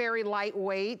very, very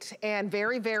lightweight and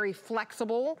very, very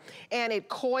flexible, and it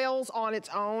coils on its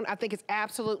own. I think it's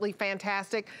absolutely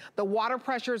fantastic. The water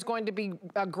pressure is going to be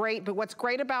great, but what's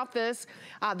great about this,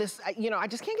 you know, I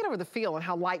just can't get over the feel and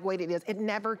how lightweight it is. It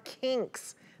never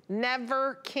kinks.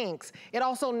 Never kinks. It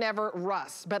also never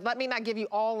rusts. But let me not give you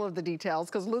all of the details,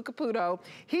 because Lou Caputo,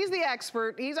 he's the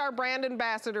expert. He's our brand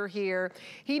ambassador here.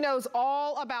 He knows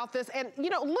all about this. And you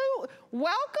know, Lou,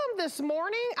 welcome this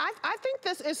morning. I think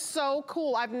this is so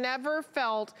cool. I've never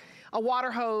felt a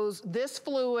water hose this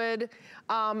fluid,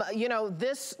 you know,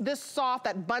 this soft,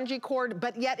 that bungee cord,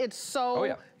 but yet it's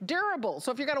so durable.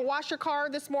 So if you're gonna wash your car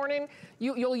this morning,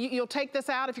 you'll take this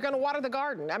out. If you're gonna water the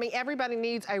garden, I mean, everybody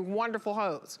needs a wonderful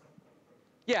hose.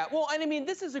 Yeah, well, and I mean,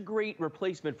 this is a great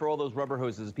replacement for all those rubber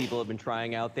hoses people have been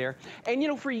trying out there. And, you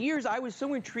know, for years, I was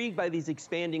so intrigued by these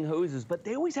expanding hoses, but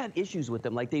they always had issues with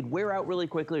them. Like, they'd wear out really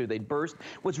quickly or they'd burst.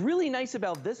 What's really nice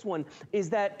about this one is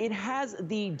that it has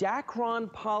the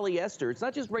Dacron polyester. It's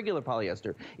not just regular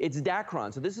polyester. It's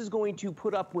Dacron. So this is going to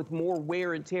put up with more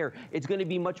wear and tear. It's going to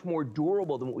be much more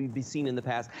durable than what we've seen in the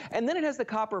past. And then it has the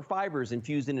copper fibers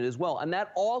infused in it as well. And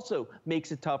that also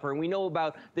makes it tougher. And we know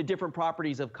about the different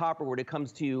properties of copper when it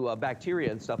comes to bacteria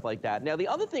and stuff like that. Now, the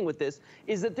other thing with this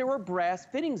is that there are brass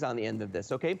fittings on the end of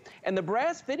this, okay? And the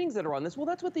brass fittings that are on this, well,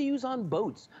 that's what they use on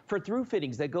boats for through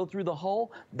fittings that go through the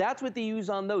hull. That's what they use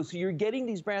on those. So you're getting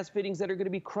these brass fittings that are going to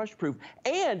be crush proof.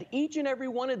 And each and every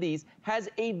one of these has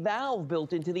a valve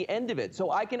built into the end of it.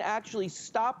 So I can actually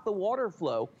stop the water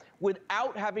flow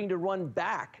without having to run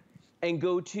back and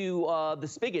go to the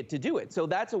spigot to do it. So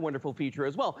that's a wonderful feature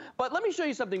as well. But let me show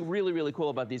you something really, really cool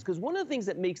about these, because one of the things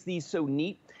that makes these so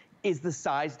neat is the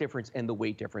size difference and the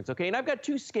weight difference, okay? And I've got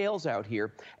 2 scales out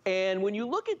here. And when you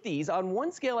look at these, on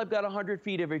one scale, I've got 100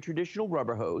 feet of a traditional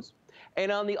rubber hose.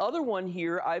 And on the other one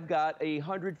here, I've got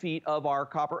 100 feet of our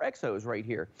copper X hose right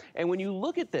here. And when you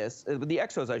look at this, the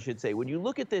X hose, I should say, when you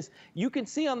look at this, you can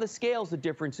see on the scales the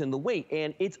difference in the weight.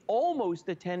 And it's almost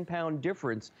a 10-pound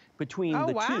difference between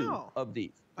the two of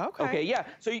these. Okay. Okay, yeah.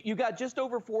 So you got just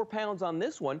over 4 pounds on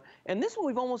this one, and this one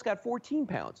we've almost got 14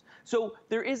 pounds. So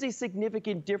there is a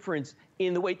significant difference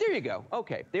in the weight. There you go.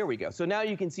 Okay, there we go. So now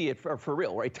you can see it for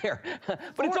real right there.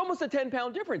 But it's almost a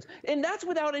 10-pound difference, and that's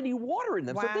without any water in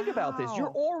them. Wow. So think about this. You're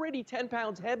already 10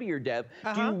 pounds heavier, Deb.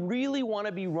 Do you really want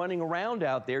to be running around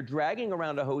out there, dragging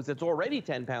around a hose that's already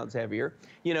 10 pounds heavier?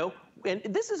 You know, and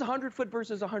this is 100 foot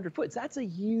versus 100 foot. That's a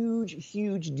huge,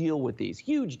 huge deal with these.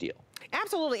 Huge deal.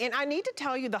 Absolutely, and I need to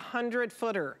tell you the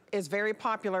 100-footer is very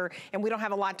popular, and we don't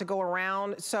have a lot to go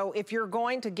around. So if you're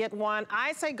going to get one,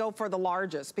 I say go for the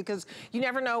largest, because you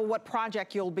never know what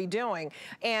project you'll be doing.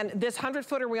 And this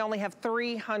 100-footer, we only have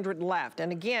 300 left.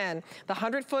 And again, the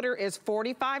 100-footer is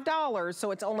 $45, so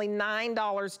it's only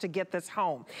 $9 to get this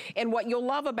home. And what you'll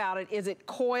love about it is it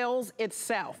coils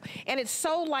itself, and it's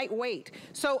so lightweight.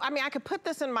 So, I mean, I could put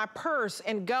this in my purse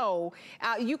and go.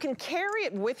 You can carry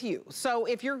it with you. So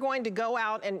if you're going to go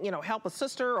out and, you know, help a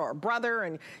sister or a brother,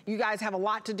 and you guys have a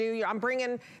lot to do. I'm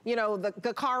bringing, you know,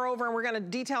 the car over, and we're going to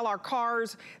detail our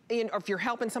cars. Or if you're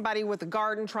helping somebody with the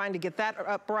garden, trying to get that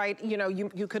upright, you know,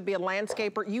 you could be a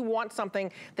landscaper. You want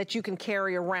something that you can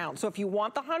carry around. So if you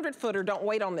want the 100-footer, don't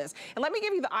wait on this. And let me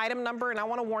give you the item number, and I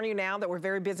want to warn you now that we're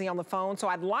very busy on the phone. So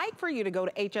I'd like for you to go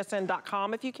to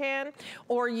hsn.com if you can,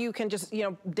 or you can just, you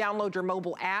know, download your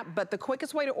mobile app. But the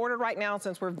quickest way to order right now,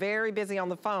 since we're very busy on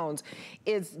the phones,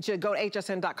 is to go to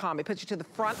hsn.com. It puts you to the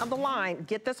front of the line.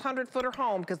 Get this 100-footer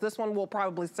home, because this one will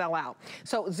probably sell out.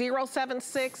 So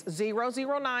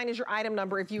 076009 is your item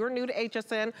number. If you are new to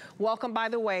HSN, welcome, by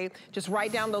the way. Just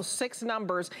write down those 6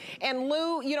 numbers. And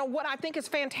Lou, you know, what I think is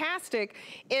fantastic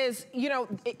is, you know,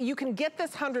 you can get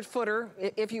this 100-footer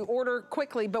if you order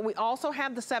quickly, but we also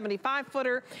have the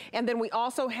 75-footer, and then we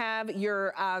also have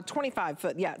your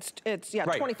 25-foot. Yeah, it's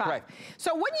right, 25. Right.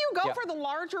 So wouldn't you go for the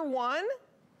larger one?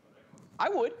 I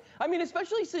would. I mean,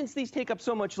 especially since these take up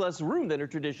so much less room than a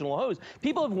traditional hose.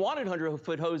 People have wanted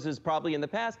 100-foot hoses probably in the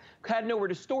past, had nowhere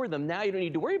to store them. Now you don't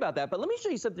need to worry about that. But let me show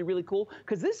you something really cool,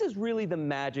 because this is really the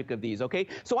magic of these, okay?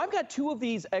 So I've got 2 of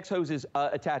these X hoses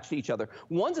attached to each other.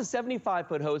 One's a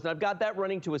 75-foot hose, and I've got that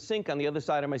running to a sink on the other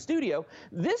side of my studio.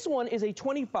 This one is a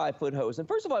 25-foot hose. And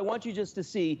first of all, I want you just to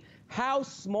see how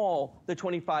small the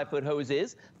 25-foot hose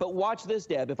is. But watch this,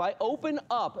 Deb. If I open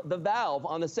up the valve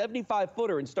on the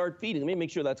 75-footer and start feeding, let me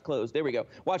make sure that's closed. There we go.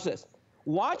 Watch this.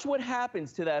 Watch what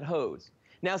happens to that hose.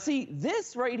 Now see,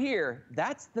 this right here,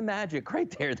 that's the magic right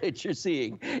there that you're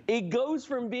seeing. It goes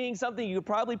from being something you could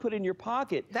probably put in your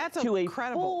pocket to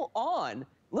incredible. A full-on,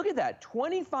 look at that,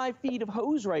 25 feet of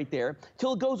hose right there,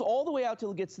 till it goes all the way out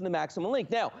till it gets to the maximum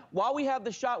length. Now, while we have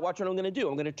the shot, watch what I'm gonna do.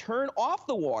 I'm gonna turn off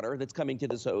the water that's coming to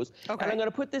this hose, and I'm gonna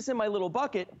put this in my little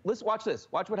bucket. Let's watch this.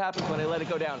 Watch what happens when I let it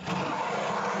go down.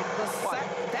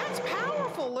 That's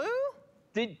powerful, Lou.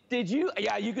 Did you?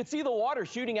 Yeah, you could see the water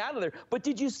shooting out of there. But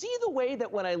did you see the way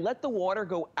that when I let the water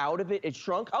go out of it, it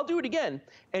shrunk? I'll do it again.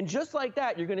 And just like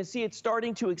that, you're going to see it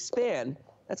starting to expand.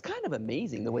 That's kind of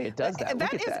amazing the way it does that.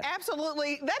 That is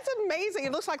absolutely, that's amazing.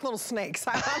 It looks like little snakes.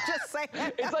 I'm just saying.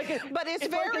 It's like but it's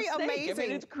very like amazing. I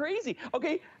mean, it's crazy.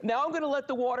 Okay, now I'm going to let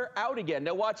the water out again.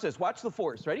 Now watch this. Watch the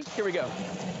force. Ready? Here we go.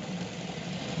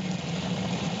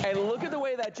 And look at the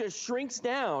way that just shrinks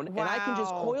down, and I can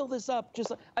just coil this up.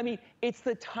 Just, I mean, it's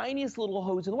the tiniest little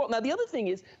hose in the world. Now, the other thing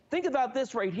is, think about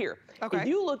this right here. If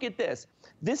you look at this,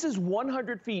 this is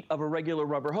 100 feet of a regular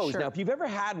rubber hose. Now, if you've ever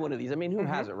had one of these, I mean, who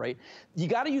hasn't, right? You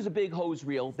got to use a big hose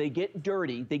reel. They get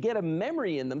dirty. They get a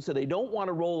memory in them, so they don't want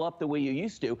to roll up the way you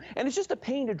used to. And it's just a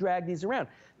pain to drag these around.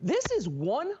 This is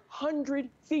 100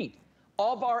 feet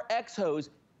of our X hose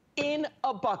in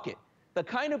a bucket. The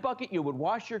kind of bucket you would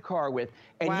wash your car with,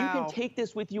 and you can take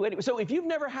this with you anywhere. So if you've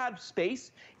never had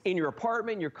space in your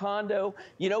apartment, your condo,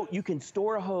 you know, you can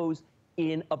store a hose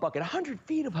in a bucket, 100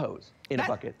 feet of hose in a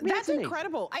bucket. I mean, that's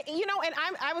incredible. You know, and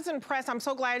I was impressed. I'm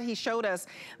so glad he showed us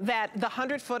that the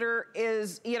 100-footer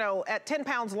is, you know, at 10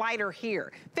 pounds lighter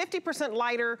here. 50%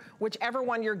 lighter, whichever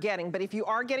one you're getting. But if you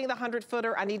are getting the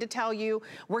 100-footer, I need to tell you,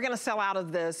 we're going to sell out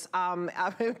of this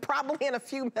probably in a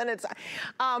few minutes.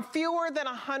 Fewer than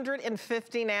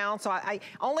 150 now. So I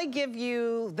only give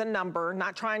you the number,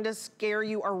 not trying to scare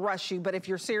you or rush you. But if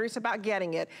you're serious about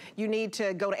getting it, you need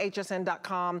to go to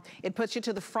hsn.com. It puts you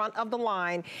to the front of the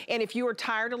line. And if you are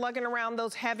tired of lugging around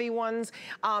those heavy ones,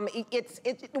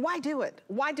 why do it?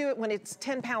 Why do it when it's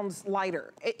 10 pounds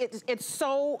lighter? It's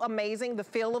so amazing, the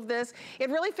feel of this. It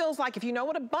really feels like, if you know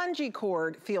what a bungee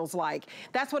cord feels like,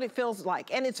 that's what it feels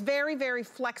like. And it's very, very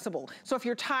flexible. So if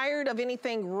you're tired of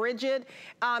anything rigid,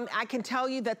 I can tell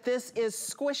you that this is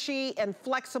squishy and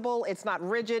flexible. It's not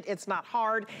rigid, it's not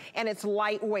hard, and it's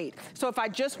lightweight. So if I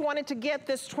just wanted to get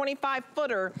this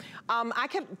 25-footer, I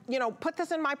could, you know, put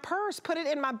this in my purse, put it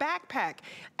in my backpack.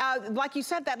 Like you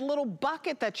said, that little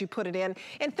bucket that you put it in.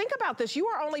 And think about this, you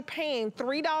are only paying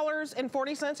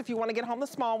 $3.40 if you want to get home the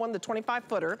small one, the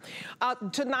 25-footer,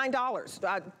 to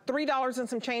 $9. $3 and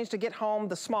some change to get home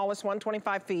the smallest one,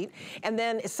 25 feet, and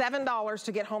then $7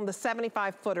 to get home the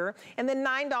 75-footer, and then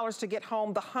 $9 to get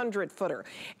home the 100-footer.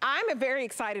 I'm very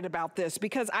excited about this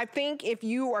because I think if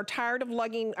you are tired of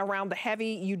lugging around the heavy,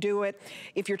 you do it.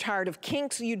 If you're tired of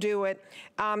kinks, you do it.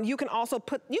 You can also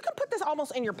put this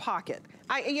almost in your pocket.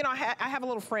 I have a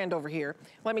little friend over here.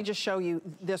 Let me just show you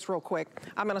this real quick.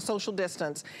 I'm in a social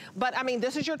distance. But I mean,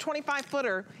 this is your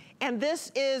 25-footer, and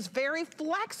this is very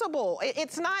flexible.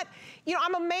 It's not,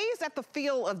 I'm amazed at the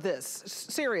feel of this,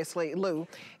 seriously, Lou.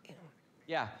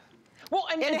 Yeah. Well,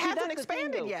 and it hasn't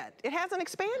expanded yet. It hasn't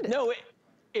expanded. No,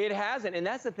 it hasn't, and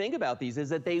that's the thing about these is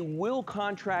that they will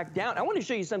contract down. I want to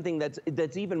show you something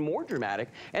that's even more dramatic,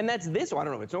 and that's this. Well, I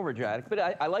don't know if it's over dramatic, but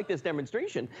I like this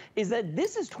demonstration, is that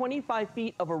this is 25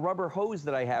 feet of a rubber hose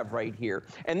that I have right here,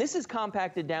 and this is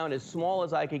compacted down as small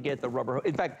as I could get the rubber hose.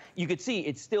 In fact, you could see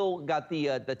it's still got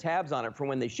the tabs on it from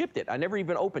when they shipped it. I never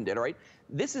even opened it, all right?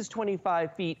 This is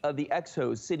 25 feet of the X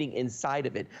hose sitting inside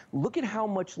of it. Look at how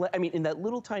much less, I mean, in that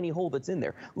little tiny hole that's in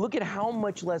there, look at how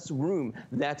much less room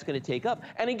that's going to take up.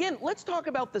 And again, let's talk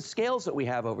about the scales that we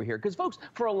have over here. Because folks,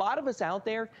 for a lot of us out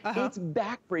there, it's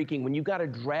backbreaking when you've got to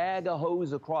drag a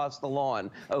hose across the lawn,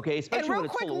 okay? Especially when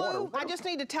it's full of water. Lou, I just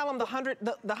need to tell them the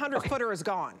 100-footer is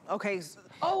gone, okay?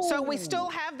 So we still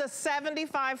have the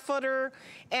 75-footer,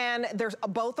 and there's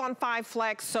both on 5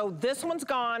 flex. So this one's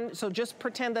gone, so just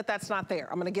pretend that that's not there.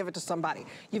 I'm gonna give it to somebody.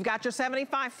 You've got your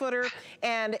 75-footer,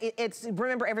 and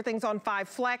remember, everything's on 5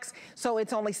 flex, so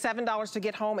it's only $7 to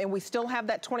get home, and we still have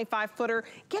that 25-footer.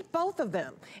 Get both of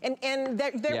them. And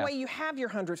that way you have your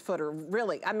 100-footer,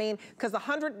 really. I mean, because the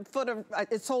 100-footer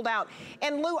is sold out.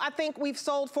 And Lou, I think we've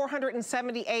sold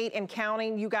 478 and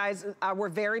counting. You guys were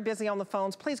very busy on the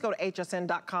phones. Please go to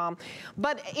hsn.com.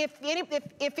 But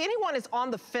if anyone is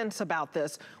on the fence about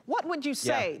this, what would you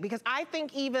say? Because I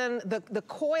think even the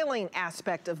coiling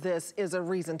aspect of this is a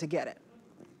reason to get it.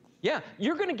 Yeah,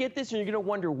 you're going to get this and you're going to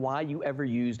wonder why you ever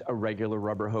used a regular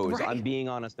rubber hose. Right. I'm being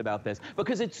honest about this.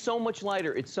 Because it's so much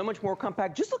lighter. It's so much more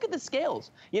compact. Just look at the scales.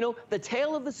 You know, the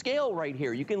tail of the scale right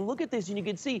here. You can look at this and you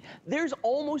can see there's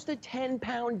almost a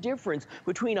 10-pound difference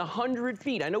between 100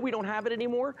 feet. I know we don't have it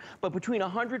anymore, but between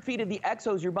 100 feet of the X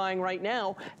hose you're buying right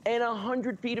now and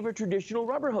 100 feet of a traditional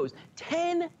rubber hose.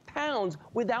 10 pounds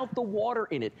without the water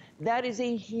in it. That is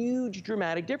a huge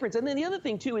dramatic difference. And then the other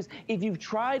thing too is if you've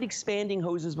tried expanding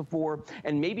hoses before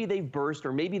and maybe they've burst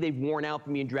or maybe they've worn out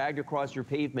from being dragged across your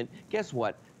pavement, guess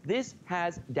what? This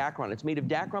has Dacron. It's made of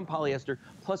Dacron polyester,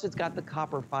 plus it's got the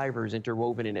copper fibers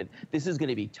interwoven in it. This is going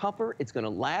to be tougher. It's going to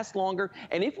last longer.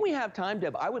 And if we have time,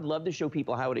 Deb, I would love to show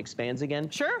people how it expands again.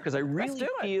 Sure. Because I really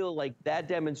feel like that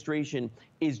demonstration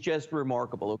is just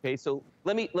remarkable. Okay, so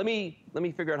let me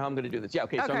figure out how I'm going to do this. Yeah.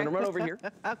 Okay. So I'm going to run over here.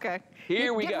 Okay.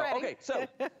 Here we go. Ready. Okay. So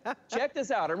check this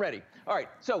out. I'm ready. All right.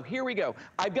 So here we go.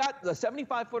 I've got the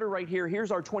 75-footer right here.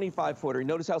 Here's our 25-footer.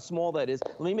 Notice how small that is.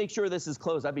 Let me make sure this is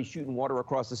closed. I'd be shooting water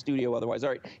across the studio otherwise.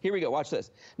 All right. Here we go. Watch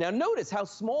this. Now notice how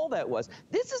small that was.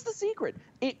 This is the secret.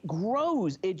 It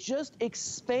grows. It just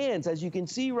expands, as you can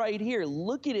see right here.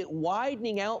 Look at it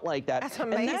widening out like that. That's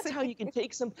amazing. And that's how you can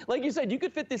take some. Like you said, you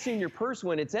could fit this in your purse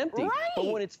when it's empty. Right. But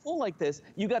when it's full like this,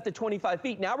 you got the 25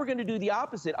 feet. Now we're going to do the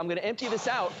opposite. I'm going to empty this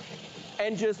out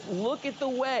and just look at the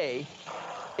way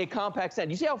it compacts down.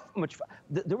 You see how much,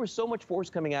 there was so much force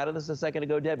coming out of this a second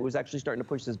ago, Deb. It was actually starting to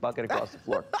push this bucket across the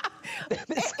floor.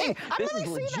 I really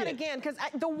see that again, because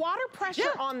the water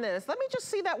pressure on this, let me just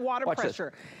see that water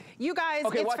pressure. You guys,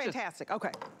 it's fantastic.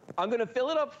 Okay. I'm going to fill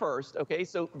it up first. Okay,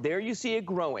 so there you see it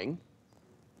growing.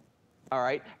 All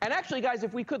right. And actually, guys,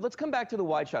 if we could, let's come back to the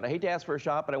wide shot. I hate to ask for a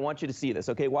shot, but I want you to see this.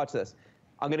 Okay, watch this.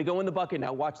 I'm going to go in the bucket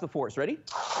now. Watch the force. Ready?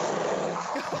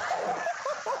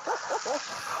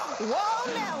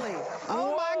 Whoa, Nelly.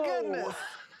 Oh, my goodness.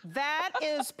 That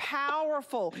is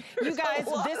powerful. You guys,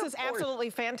 this is absolutely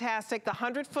fantastic. The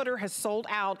 100-footer has sold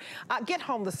out. Get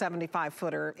home the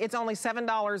 75-footer. It's only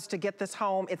 $7 to get this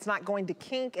home. It's not going to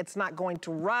kink. It's not going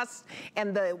to rust.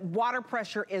 And the water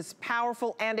pressure is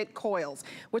powerful and it coils.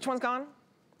 Which one's gone?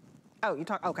 Oh, you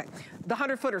talk, okay. The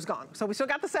 100-footer's gone. So we still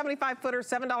got the 75-footer,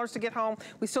 $7 to get home.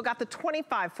 We still got the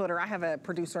 25-footer. I have a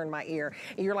producer in my ear.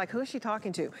 And you're like, who is she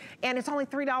talking to? And it's only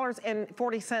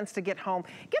 $3.40 to get home.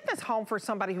 Get this home for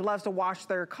somebody who loves to wash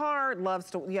their car,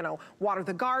 loves to, you know, water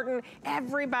the garden.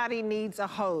 Everybody needs a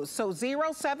hose. So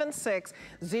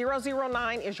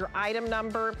 076009 is your item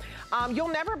number. You'll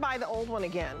never buy the old one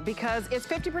again because it's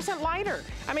 50% lighter.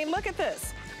 I mean, look at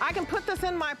this. I can put this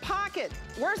in my pocket.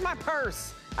 Where's my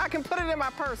purse? I can put it in my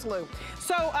purse, Lou.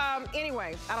 So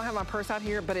anyway, I don't have my purse out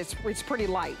here, but it's pretty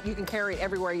light. You can carry it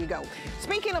everywhere you go.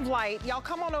 Speaking of light, y'all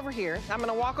come on over here. I'm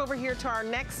gonna walk over here to our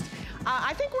next,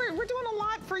 I think we're doing a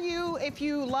lot for you if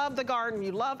you love the garden,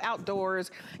 you love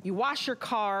outdoors, you wash your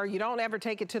car, you don't ever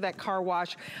take it to that car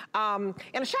wash. And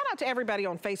a shout out to everybody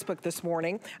on Facebook this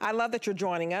morning. I love that you're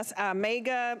joining us.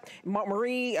 Mega,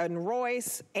 Marie, and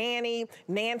Royce, Annie,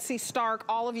 Nancy Stark,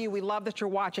 all of you, we love that you're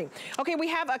watching. Okay, we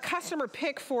have a customer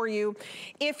pick for you.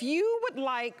 If you would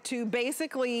like to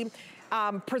basically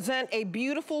present a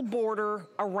beautiful border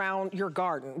around your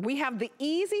garden, we have the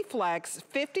Easy Flex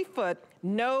 50-foot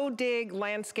no dig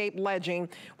landscape ledging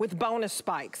with bonus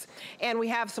spikes. And we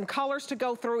have some colors to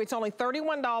go through. It's only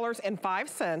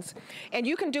 $31.05. And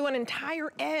you can do an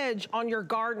entire edge on your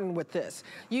garden with this.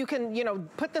 You can, you know,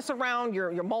 put this around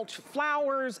your mulch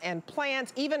flowers and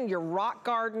plants, even your rock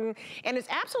garden. And it's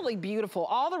absolutely beautiful.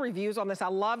 All the reviews on this, I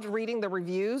loved reading the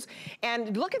reviews.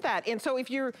 And look at that. And so if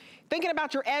you're thinking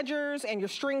about your edgers and your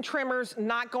string trimmers,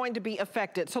 not going to be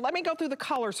affected. So let me go through the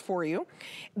colors for you.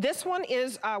 This one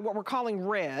is what we're calling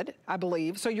red, I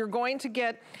believe. So you're going to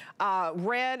get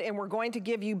red, and we're going to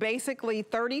give you basically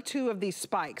 32 of these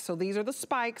spikes. So these are the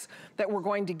spikes that we're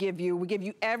going to give you. We give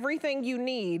you everything you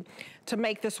need to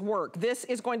make this work. This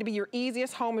is going to be your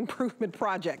easiest home improvement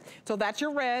project. So that's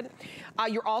your red.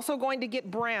 You're also going to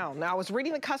get brown. Now I was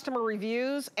reading the customer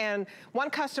reviews, and one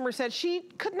customer said she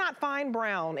could not find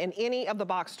brown in any of the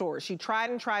box stores. She tried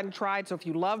and tried and tried. So if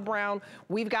you love brown,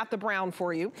 we've got the brown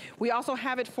for you. We also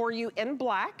have it for you in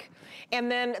black.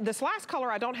 And then this last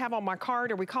color I don't have on my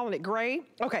card. Are we calling it gray?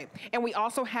 Okay, and we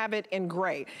also have it in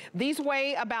gray. These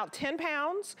weigh about 10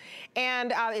 pounds,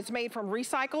 and it's made from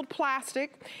recycled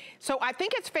plastic. So I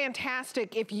think it's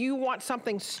fantastic if you want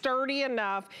something sturdy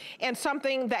enough and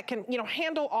something that can, you know,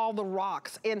 handle all the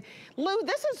rocks. And Lou,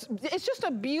 it's just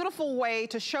a beautiful way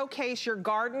to showcase your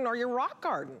garden or your rock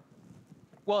garden.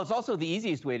 Well, it's also the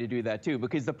easiest way to do that too,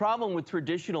 because the problem with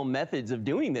traditional methods of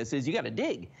doing this is you got to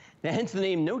dig. Hence the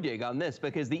name No Dig on this,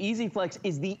 because the Easy Flex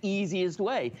is the easiest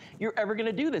way you're ever going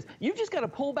to do this. You've just got to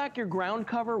pull back your ground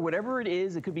cover, whatever it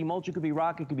is. It could be mulch, it could be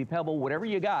rock, it could be pebble, whatever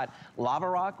you got, lava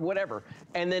rock, whatever.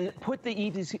 And then put the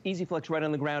Easy Flex right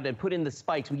on the ground and put in the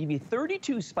spikes. We give you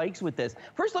 32 spikes with this.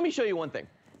 First, let me show you one thing.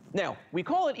 Now, we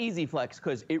call it Easy Flex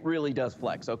because it really does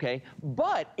flex, okay?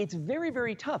 But it's very,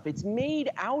 very tough. It's made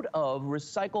out of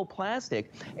recycled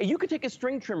plastic. And you could take a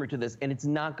string trimmer to this and it's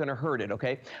not gonna hurt it,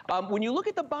 okay? When you look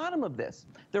at the bottom of this,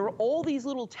 there are all these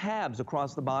little tabs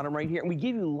across the bottom right here, and we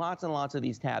give you lots and lots of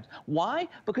these tabs. Why?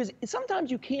 Because sometimes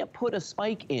you can't put a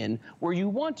spike in where you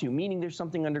want to, meaning there's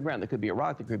something underground. There could be a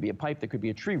rock, there could be a pipe, there could be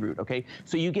a tree root, okay?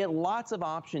 So you get lots of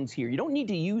options here. You don't need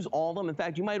to use all of them. In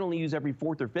fact, you might only use every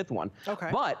 4th or 5th one. Okay.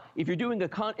 But if you're doing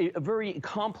a very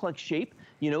complex shape,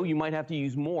 you know, you might have to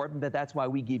use more, but that's why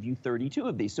we give you 32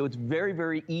 of these. So it's very,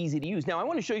 very easy to use. Now, I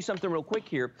want to show you something real quick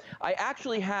here. I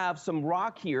actually have some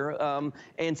rock here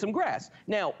and some grass.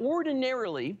 Now,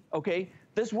 ordinarily, okay,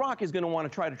 this rock is going to want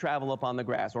to try to travel up on the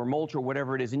grass or mulch or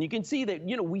whatever it is. And you can see that,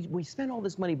 you know, we spend all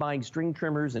this money buying string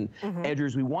trimmers and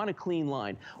edgers. We want a clean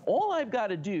line. All I've got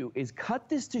to do is cut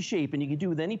this to shape, and you can do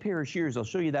with any pair of shears. I'll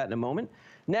show you that in a moment.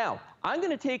 Now, I'm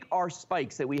going to take our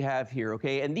spikes that we have here,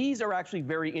 okay? And these are actually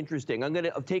very interesting. I'm going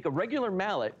to take a regular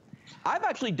mallet. I've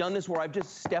actually done this where I've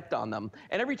just stepped on them.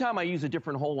 And every time I use a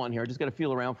different hole on here, I just got to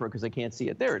feel around for it because I can't see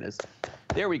it. There it is.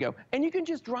 There we go. And you can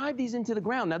just drive these into the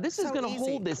ground. Now, this is going to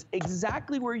hold this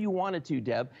exactly where you want it to,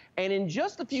 Deb. And in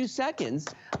just a few seconds,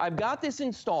 I've got this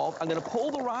installed. I'm going to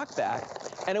pull the rock back.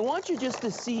 And I want you just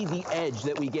to see the edge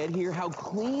that we get here, how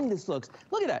clean this looks.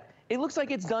 Look at that. It looks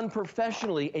like it's done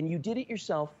professionally, and you did it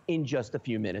yourself in just a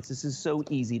few minutes. This is so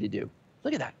easy to do.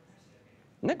 Look at that.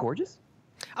 Isn't that gorgeous?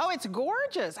 Oh, it's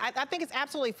gorgeous. I think it's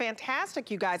absolutely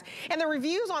fantastic, you guys. And the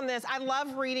reviews on this, I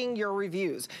love reading your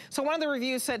reviews. So one of the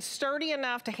reviews said, sturdy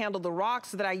enough to handle the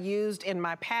rocks that I used in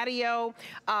my patio.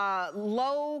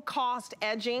 Low cost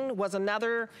edging was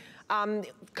another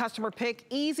customer pick.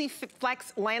 Easy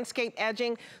Flex landscape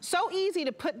edging. So easy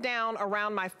to put down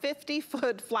around my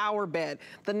 50-foot flower bed.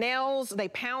 The nails, they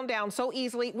pound down so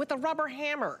easily with a rubber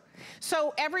hammer.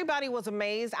 So everybody was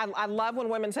amazed. I love when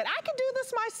women said, I can do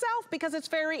this myself, because it's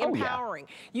very empowering.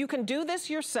 Yeah. You can do this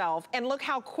yourself, and look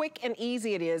how quick and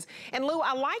easy it is. And Lou,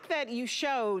 I like that you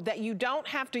showed that you don't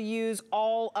have to use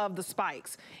all of the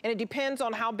spikes. And it depends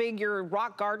on how big your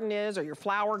rock garden is or your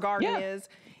flower garden is.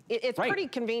 It's pretty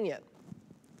convenient.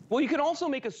 Well, you can also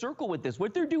make a circle with this.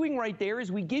 What they're doing right there is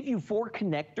we give you 4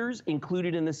 connectors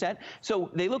included in the set.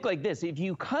 So they look like this. If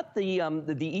you cut the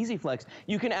Easy Flex,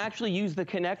 you can actually use the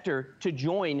connector to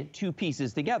join 2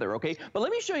 pieces together, okay? But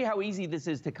let me show you how easy this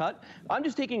is to cut. I'm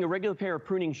just taking a regular pair of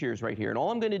pruning shears right here, and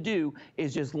all I'm gonna do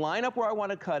is just line up where I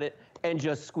wanna cut it and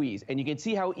just squeeze. And you can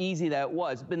see how easy that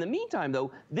was. But in the meantime, though,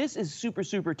 this is super,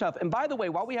 super tough. And by the way,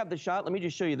 while we have the shot, let me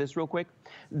just show you this real quick.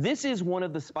 This is one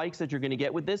of the spikes that you're gonna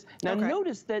get with this. Now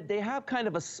notice that they have kind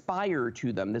of a spire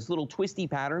to them, this little twisty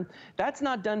pattern. That's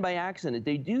not done by accident.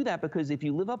 They do that because if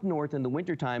you live up north in the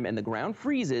wintertime and the ground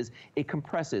freezes, it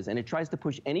compresses and it tries to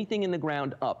push anything in the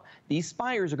ground up. These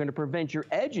spires are gonna prevent your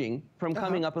edging from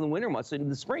coming up in the winter months. So in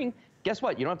the spring, guess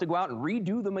what? You don't have to go out and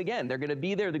redo them again. They're gonna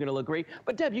be there, they're gonna look great.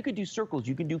 But Deb, you could do circles,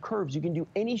 you can do curves, you can do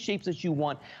any shapes that you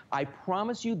want. I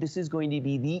promise you, this is going to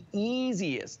be the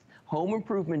easiest home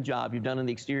improvement job you've done in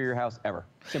the exterior of your house ever.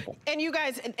 Simple. And you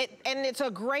guys, and it's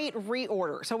a great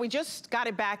reorder. So we just got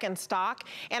it back in stock.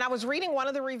 And I was reading one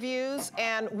of the reviews,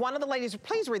 and one of the ladies,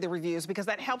 please read the reviews because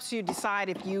that helps you decide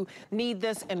if you need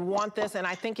this and want this. And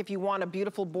I think if you want a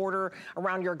beautiful border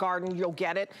around your garden, you'll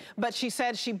get it. But she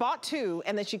said she bought 2,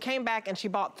 and then she came back and she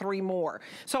bought 3 more.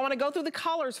 So I want to go through the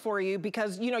colors for you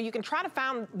because, you know, you can try to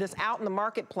find this out in the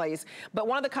marketplace, but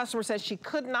one of the customers said she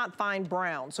could not find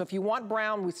brown. So if you want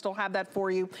brown, we still have that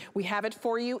for you. We have it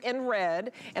for you in red.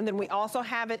 And then we also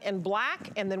have it in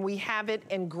black, and then we have it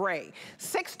in gray.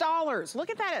 $6, look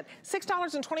at that,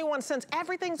 $6.21.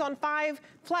 Everything's on 5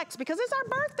 Flex because it's our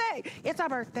birthday. It's our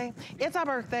birthday, it's our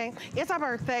birthday, it's our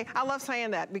birthday. I love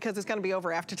saying that because it's gonna be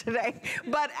over after today.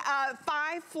 But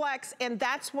 5 Flex, and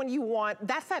that's when you want,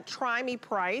 that's that try me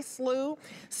price, Lou.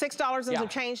 $6 and some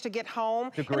change to get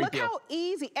home. And look how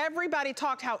easy, everybody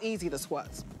talked how easy this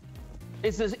was.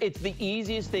 It's the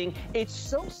easiest thing. It's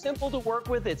so simple to work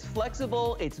with. It's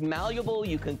flexible, it's malleable,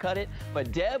 you can cut it.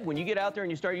 But Deb, when you get out there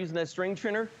and you start using that string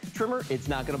trimmer, it's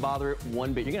not gonna bother it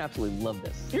one bit. You're gonna absolutely love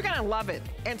this. You're gonna love it.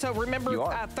 And so remember,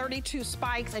 32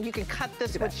 spikes, and you can cut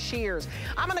this with shears.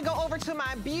 I'm gonna go over to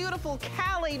my beautiful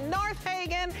Callie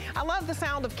Northagen. I love the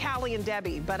sound of Callie and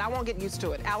Debbie, but I won't get used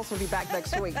to it. Alice will be back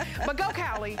next week. But go,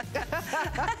 Callie.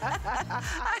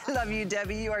 I love you,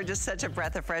 Debbie. You are just such a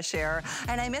breath of fresh air.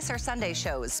 And I miss our Sunday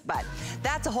shows, but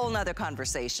that's a whole nother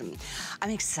conversation. I'm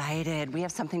excited. We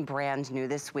have something brand new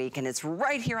this week, and it's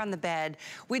right here on the bed.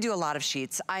 We do a lot of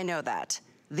sheets, I know that.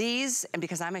 These, and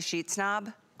because I'm a sheet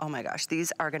snob, oh my gosh,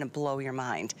 these are gonna blow your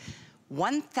mind.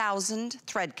 1,000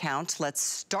 thread count, let's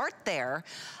start there.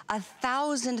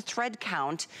 1,000 thread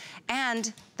count,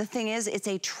 and the thing is, it's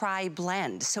a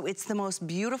tri-blend, so it's the most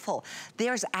beautiful.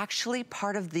 There's actually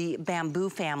part of the bamboo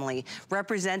family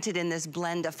represented in this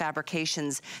blend of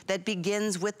fabrications that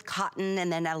begins with cotton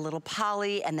and then a little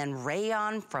poly and then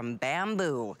rayon from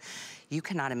bamboo. You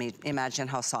cannot imagine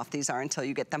how soft these are until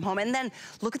you get them home. And then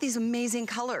look at these amazing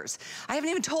colors. I haven't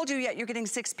even told you yet, you're getting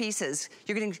 6 pieces.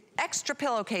 You're getting extra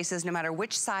pillowcases no matter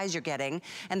which size you're getting,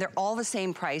 and they're all the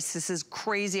same price. This is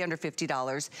crazy under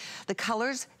 $50. The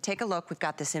colors, take a look. We've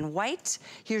got this in white.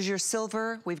 Here's your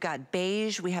silver. We've got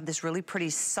beige. We have this really pretty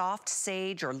soft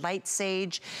sage or light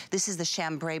sage. This is the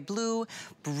chambray blue,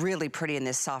 really pretty in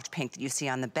this soft pink that you see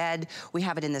on the bed. We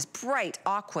have it in this bright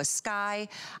aqua sky.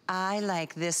 I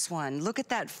like this one. Look at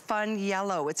that fun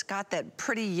yellow. It's got that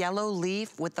pretty yellow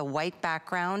leaf with the white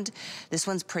background. This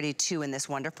one's pretty too in this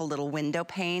wonderful little window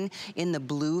pane in the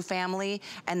blue family.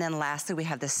 And then lastly, we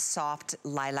have this soft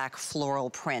lilac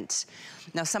floral print.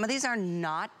 Now, some of these are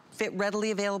not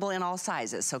readily available in all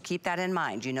sizes, so keep that in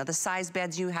mind. You know the size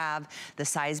beds you have, the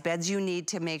size beds you need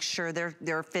to make sure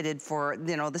they're fitted for,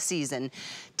 you know, the season.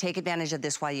 Take advantage of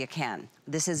this while you can.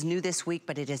 This is new this week,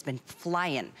 but it has been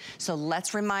flying. So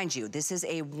let's remind you, this is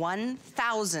a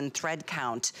 1,000 thread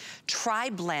count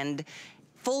tri-blend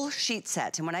full sheet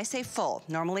set. And when I say full,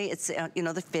 normally it's, you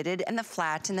know, the fitted and the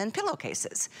flat and then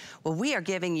pillowcases. Well, we are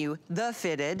giving you the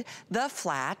fitted, the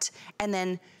flat, and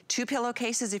then 2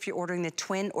 pillowcases if you're ordering the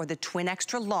twin or the twin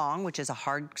extra long, which is a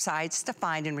hard size to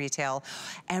find in retail.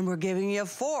 And we're giving you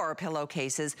 4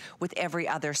 pillowcases with every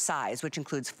other size, which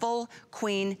includes full,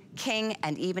 queen, king,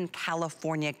 and even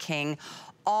California king.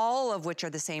 All of which are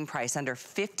the same price, under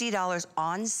 $50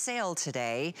 on sale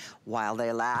today while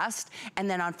they last. And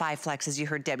then on 5 Flex, as you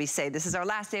heard Debbie say, this is our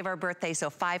last day of our birthday, so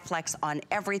 5 Flex on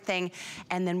everything.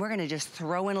 And then we're gonna just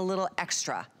throw in a little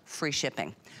extra, free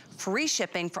shipping. Free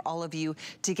shipping for all of you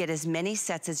to get as many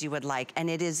sets as you would like, and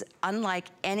it is unlike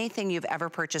anything you've ever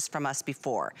purchased from us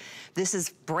before. This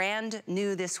is brand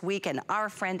new this week, and our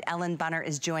friend Ellen Bunner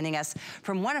is joining us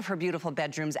from one of her beautiful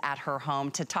bedrooms at her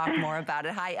home to talk more about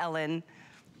it. Hi, Ellen.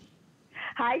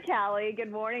 Hi, Callie.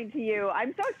 Good morning to you.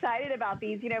 I'm so excited about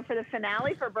these. You know, for the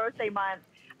finale for birthday month,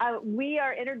 we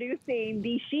are introducing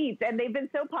these sheets, and they've been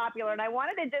so popular. And I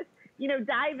wanted to just, you know,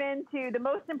 dive into the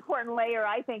most important layer,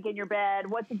 I think, in your bed,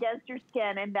 what's against your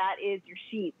skin, and that is your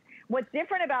sheets. What's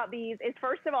different about these is,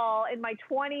 first of all, in my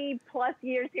 20-plus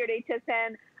years here at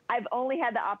HSN, I've only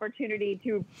had the opportunity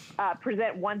to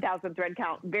present 1,000 thread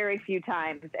count very few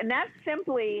times. And that's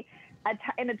simply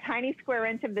in a tiny square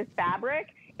inch of this fabric.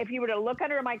 If you were to look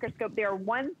under a microscope, there are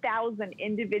 1,000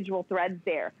 individual threads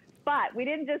there. But we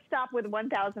didn't just stop with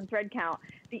 1,000 thread count.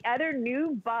 The other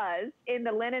new buzz in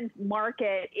the linen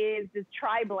market is this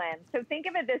tri-blend. So think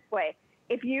of it this way.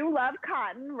 If you love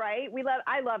cotton, right?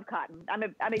 I love cotton.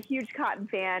 I'm a huge cotton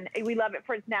fan. We love it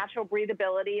for its natural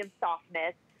breathability and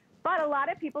softness. But a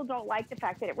lot of people don't like the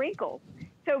fact that it wrinkles.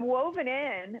 So woven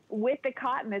in with the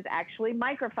cotton is actually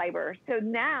microfiber. So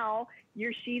now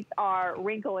your sheets are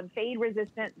wrinkle and fade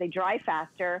resistant. They dry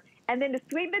faster. And then to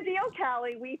sweeten the deal,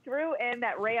 Callie, we threw in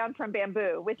that rayon from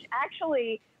bamboo, which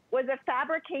actually was a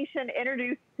fabrication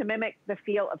introduced to mimic the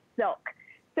feel of silk.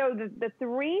 So the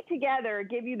three together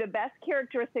give you the best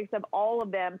characteristics of all of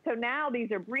them. So now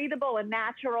these are breathable and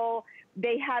natural.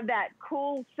 They have that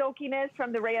cool silkiness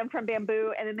from the rayon from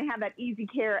bamboo, and then they have that easy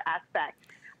care aspect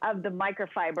of the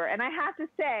microfiber. And I have to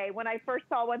say, when I first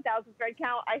saw 1,000 thread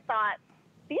count, I thought,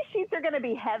 these sheets are gonna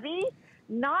be heavy.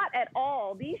 Not at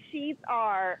all. These sheets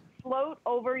are float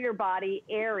over your body,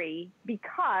 airy,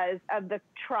 because of the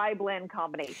tri-blend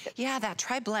combination. Yeah, that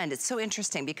tri-blend, it's so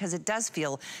interesting because it does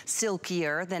feel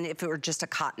silkier than if it were just a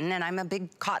cotton, and I'm a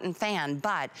big cotton fan,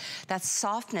 but that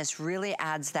softness really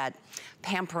adds that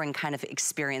pampering kind of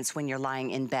experience when you're lying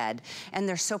in bed. And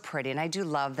they're so pretty, and I do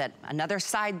love that another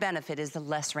side benefit is the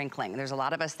less wrinkling. There's a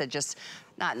lot of us that just,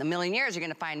 not in a million years you're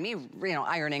gonna find me, you know,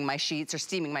 ironing my sheets or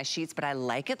steaming my sheets, but I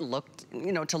like it to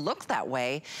look that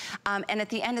way. And at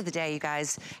the end of the day, you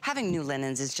guys, having new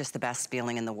linens is just the best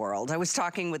feeling in the world. I was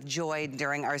talking with Joy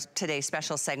during our Today's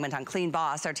Special segment on Clean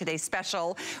Boss, our Today's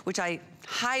Special, which I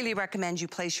highly recommend you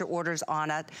place your orders on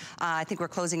it. I think we're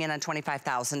closing in on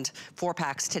 25,000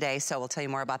 4-packs today, so we'll tell you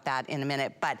more about that in a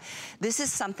minute. But this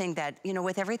is something that, you know,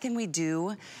 with everything we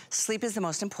do, sleep is the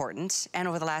most important. And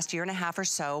over the last year and a half or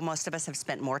so, most of us have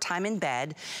spent more time in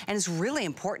bed, and it's really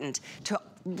important to,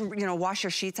 you know, wash your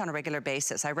sheets on a regular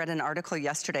basis. I read an article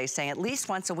yesterday saying at least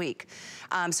once a week.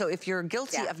 So if you're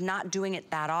guilty of not doing it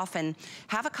that often,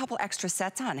 have a couple extra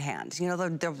sets on hand. You know,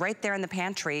 they're right there in the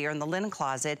pantry or in the linen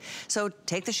closet. So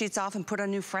take the sheets off and put a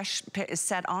new fresh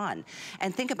set on.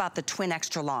 And think about the twin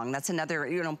extra long. That's another,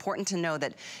 you know, important to know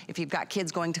that if you've got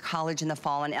kids going to college in the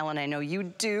fall, and Ellen, I know you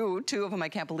do, 2 of them, I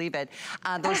can't believe it.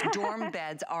 Those dorm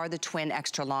beds are the twin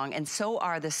extra long, and so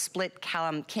are the split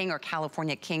king or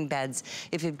California king beds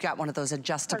if you've got one of those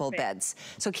adjustable beds.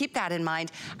 So keep that in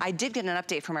mind. I did get an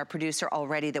update from our producer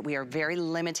already that we are very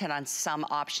limited on some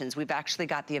options. We've actually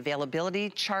got the availability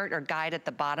chart or guide at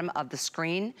the bottom of the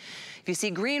screen. If you see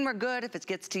green, we're good. If it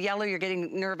gets to yellow, you're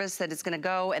getting nervous that it's gonna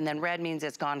go, and then red means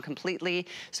it's gone completely.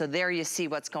 So there you see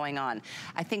what's going on.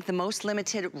 I think the most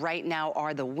limited right now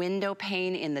are the window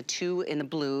pane in the 2 in the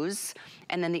blues.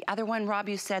 And then the other one, Rob,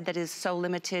 you said that is so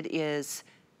limited is,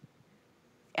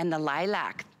 and the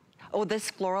lilac. Oh, this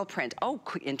floral print. Oh,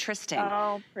 interesting.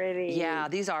 Oh, pretty. Yeah,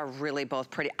 these are really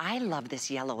both pretty. I love this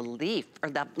yellow leaf, or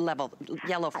that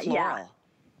yellow floral. Yeah.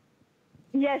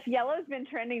 Yes, yellow's been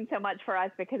trending so much for us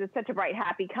because it's such a bright,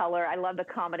 happy color. I love the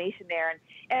combination there.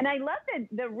 And I love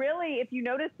the really, if you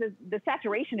notice the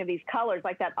saturation of these colors,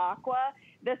 like that aqua,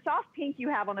 the soft pink you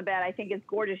have on the bed, I think is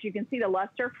gorgeous. You can see the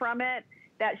luster from it,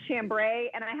 that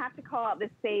chambray. And I have to call out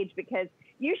this sage because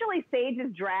usually sage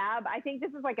is drab. I think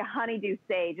this is like a honeydew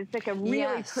sage. It's like a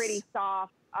really pretty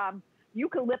soft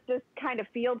eucalyptus kind of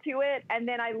feel to it. And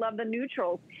then I love the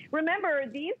neutrals. Remember,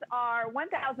 these are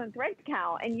 1,000 thread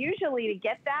count. And usually to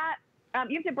get that,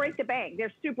 you have to break the bank.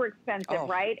 They're super expensive,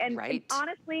 right? And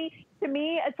honestly, to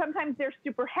me, sometimes they're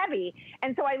super heavy.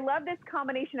 And so I love this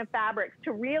combination of fabrics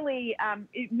to really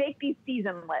make these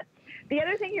seasonless. The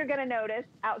other thing you're going to notice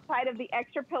outside of the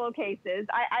extra pillowcases,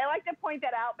 I like to point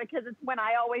that out because it's when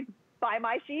I always buy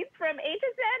my sheets from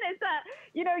HSN. Is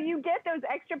you know, you get those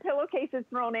extra pillowcases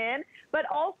thrown in, but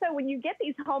also when you get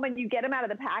these home and you get them out of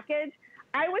the package,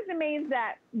 I was amazed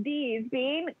that these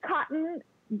being cotton,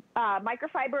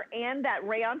 microfiber, and that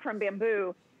rayon from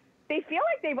bamboo, they feel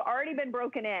like they've already been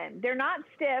broken in. They're not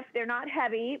stiff. They're not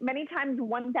heavy. Many times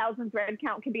 1,000 thread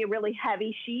count can be a really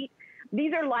heavy sheet.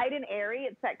 These are light and airy.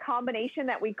 It's that combination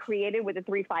that we created with the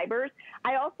 3 fibers.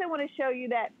 I also want to show you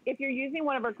that if you're using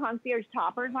one of our concierge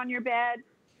toppers on your bed,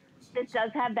 This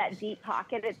does have that deep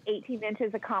pocket. It's 18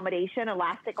 inches accommodation,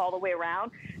 elastic all the way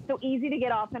around. So easy to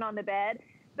get off and on the bed.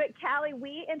 But Callie,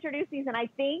 we introduced these, and I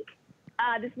think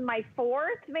this is my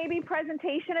fourth maybe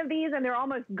presentation of these, and they're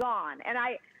almost gone. And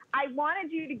I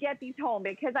wanted you to get these home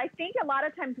because I think a lot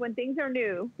of times when things are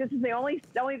new, this is only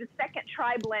the second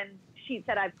tri-blend sheets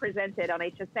that I've presented on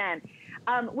HSN.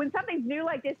 When something's new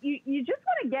like this, you just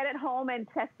want to get it home and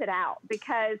test it out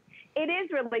because it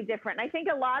is really different. And I think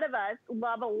a lot of us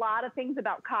love a lot of things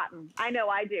about cotton. I know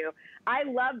I do. I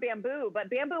love bamboo, but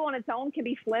bamboo on its own can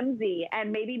be flimsy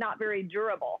and maybe not very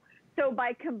durable. So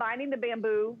by combining the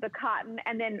bamboo, the cotton,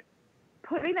 and then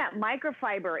putting that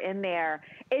microfiber in there,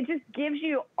 it just gives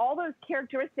you all those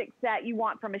characteristics that you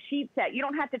want from a sheet set. You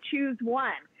don't have to choose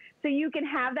one. So you can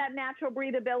have that natural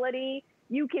breathability.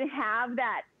 You can have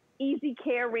that easy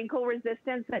care wrinkle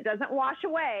resistance that doesn't wash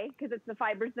away because it's the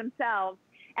fibers themselves.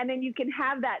 And then you can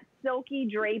have that silky,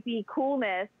 drapey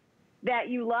coolness that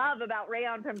you love about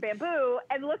rayon from bamboo.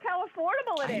 And look how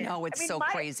affordable it is. I know, it's so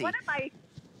crazy.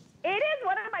 It is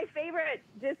one of my favorite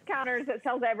discounters that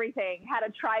sells everything, had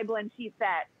a tri-blend sheet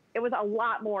set. It was a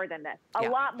lot more than this, a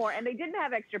lot more. And they didn't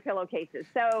have extra pillowcases.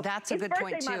 So that's a good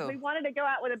point, too. We wanted to go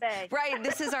out with a bang. Right.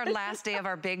 This is our last day of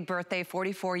our big birthday,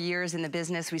 44 years in the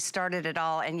business. We started it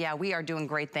all. And yeah, we are doing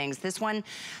great things. This one,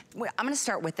 I'm going to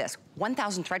start with this.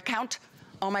 1,000 thread count.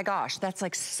 Oh my gosh, that's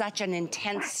like such an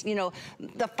intense, you know,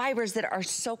 the fibers that are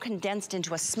so condensed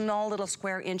into a small little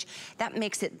square inch, that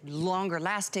makes it longer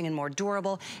lasting and more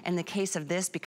durable. In the case of this, because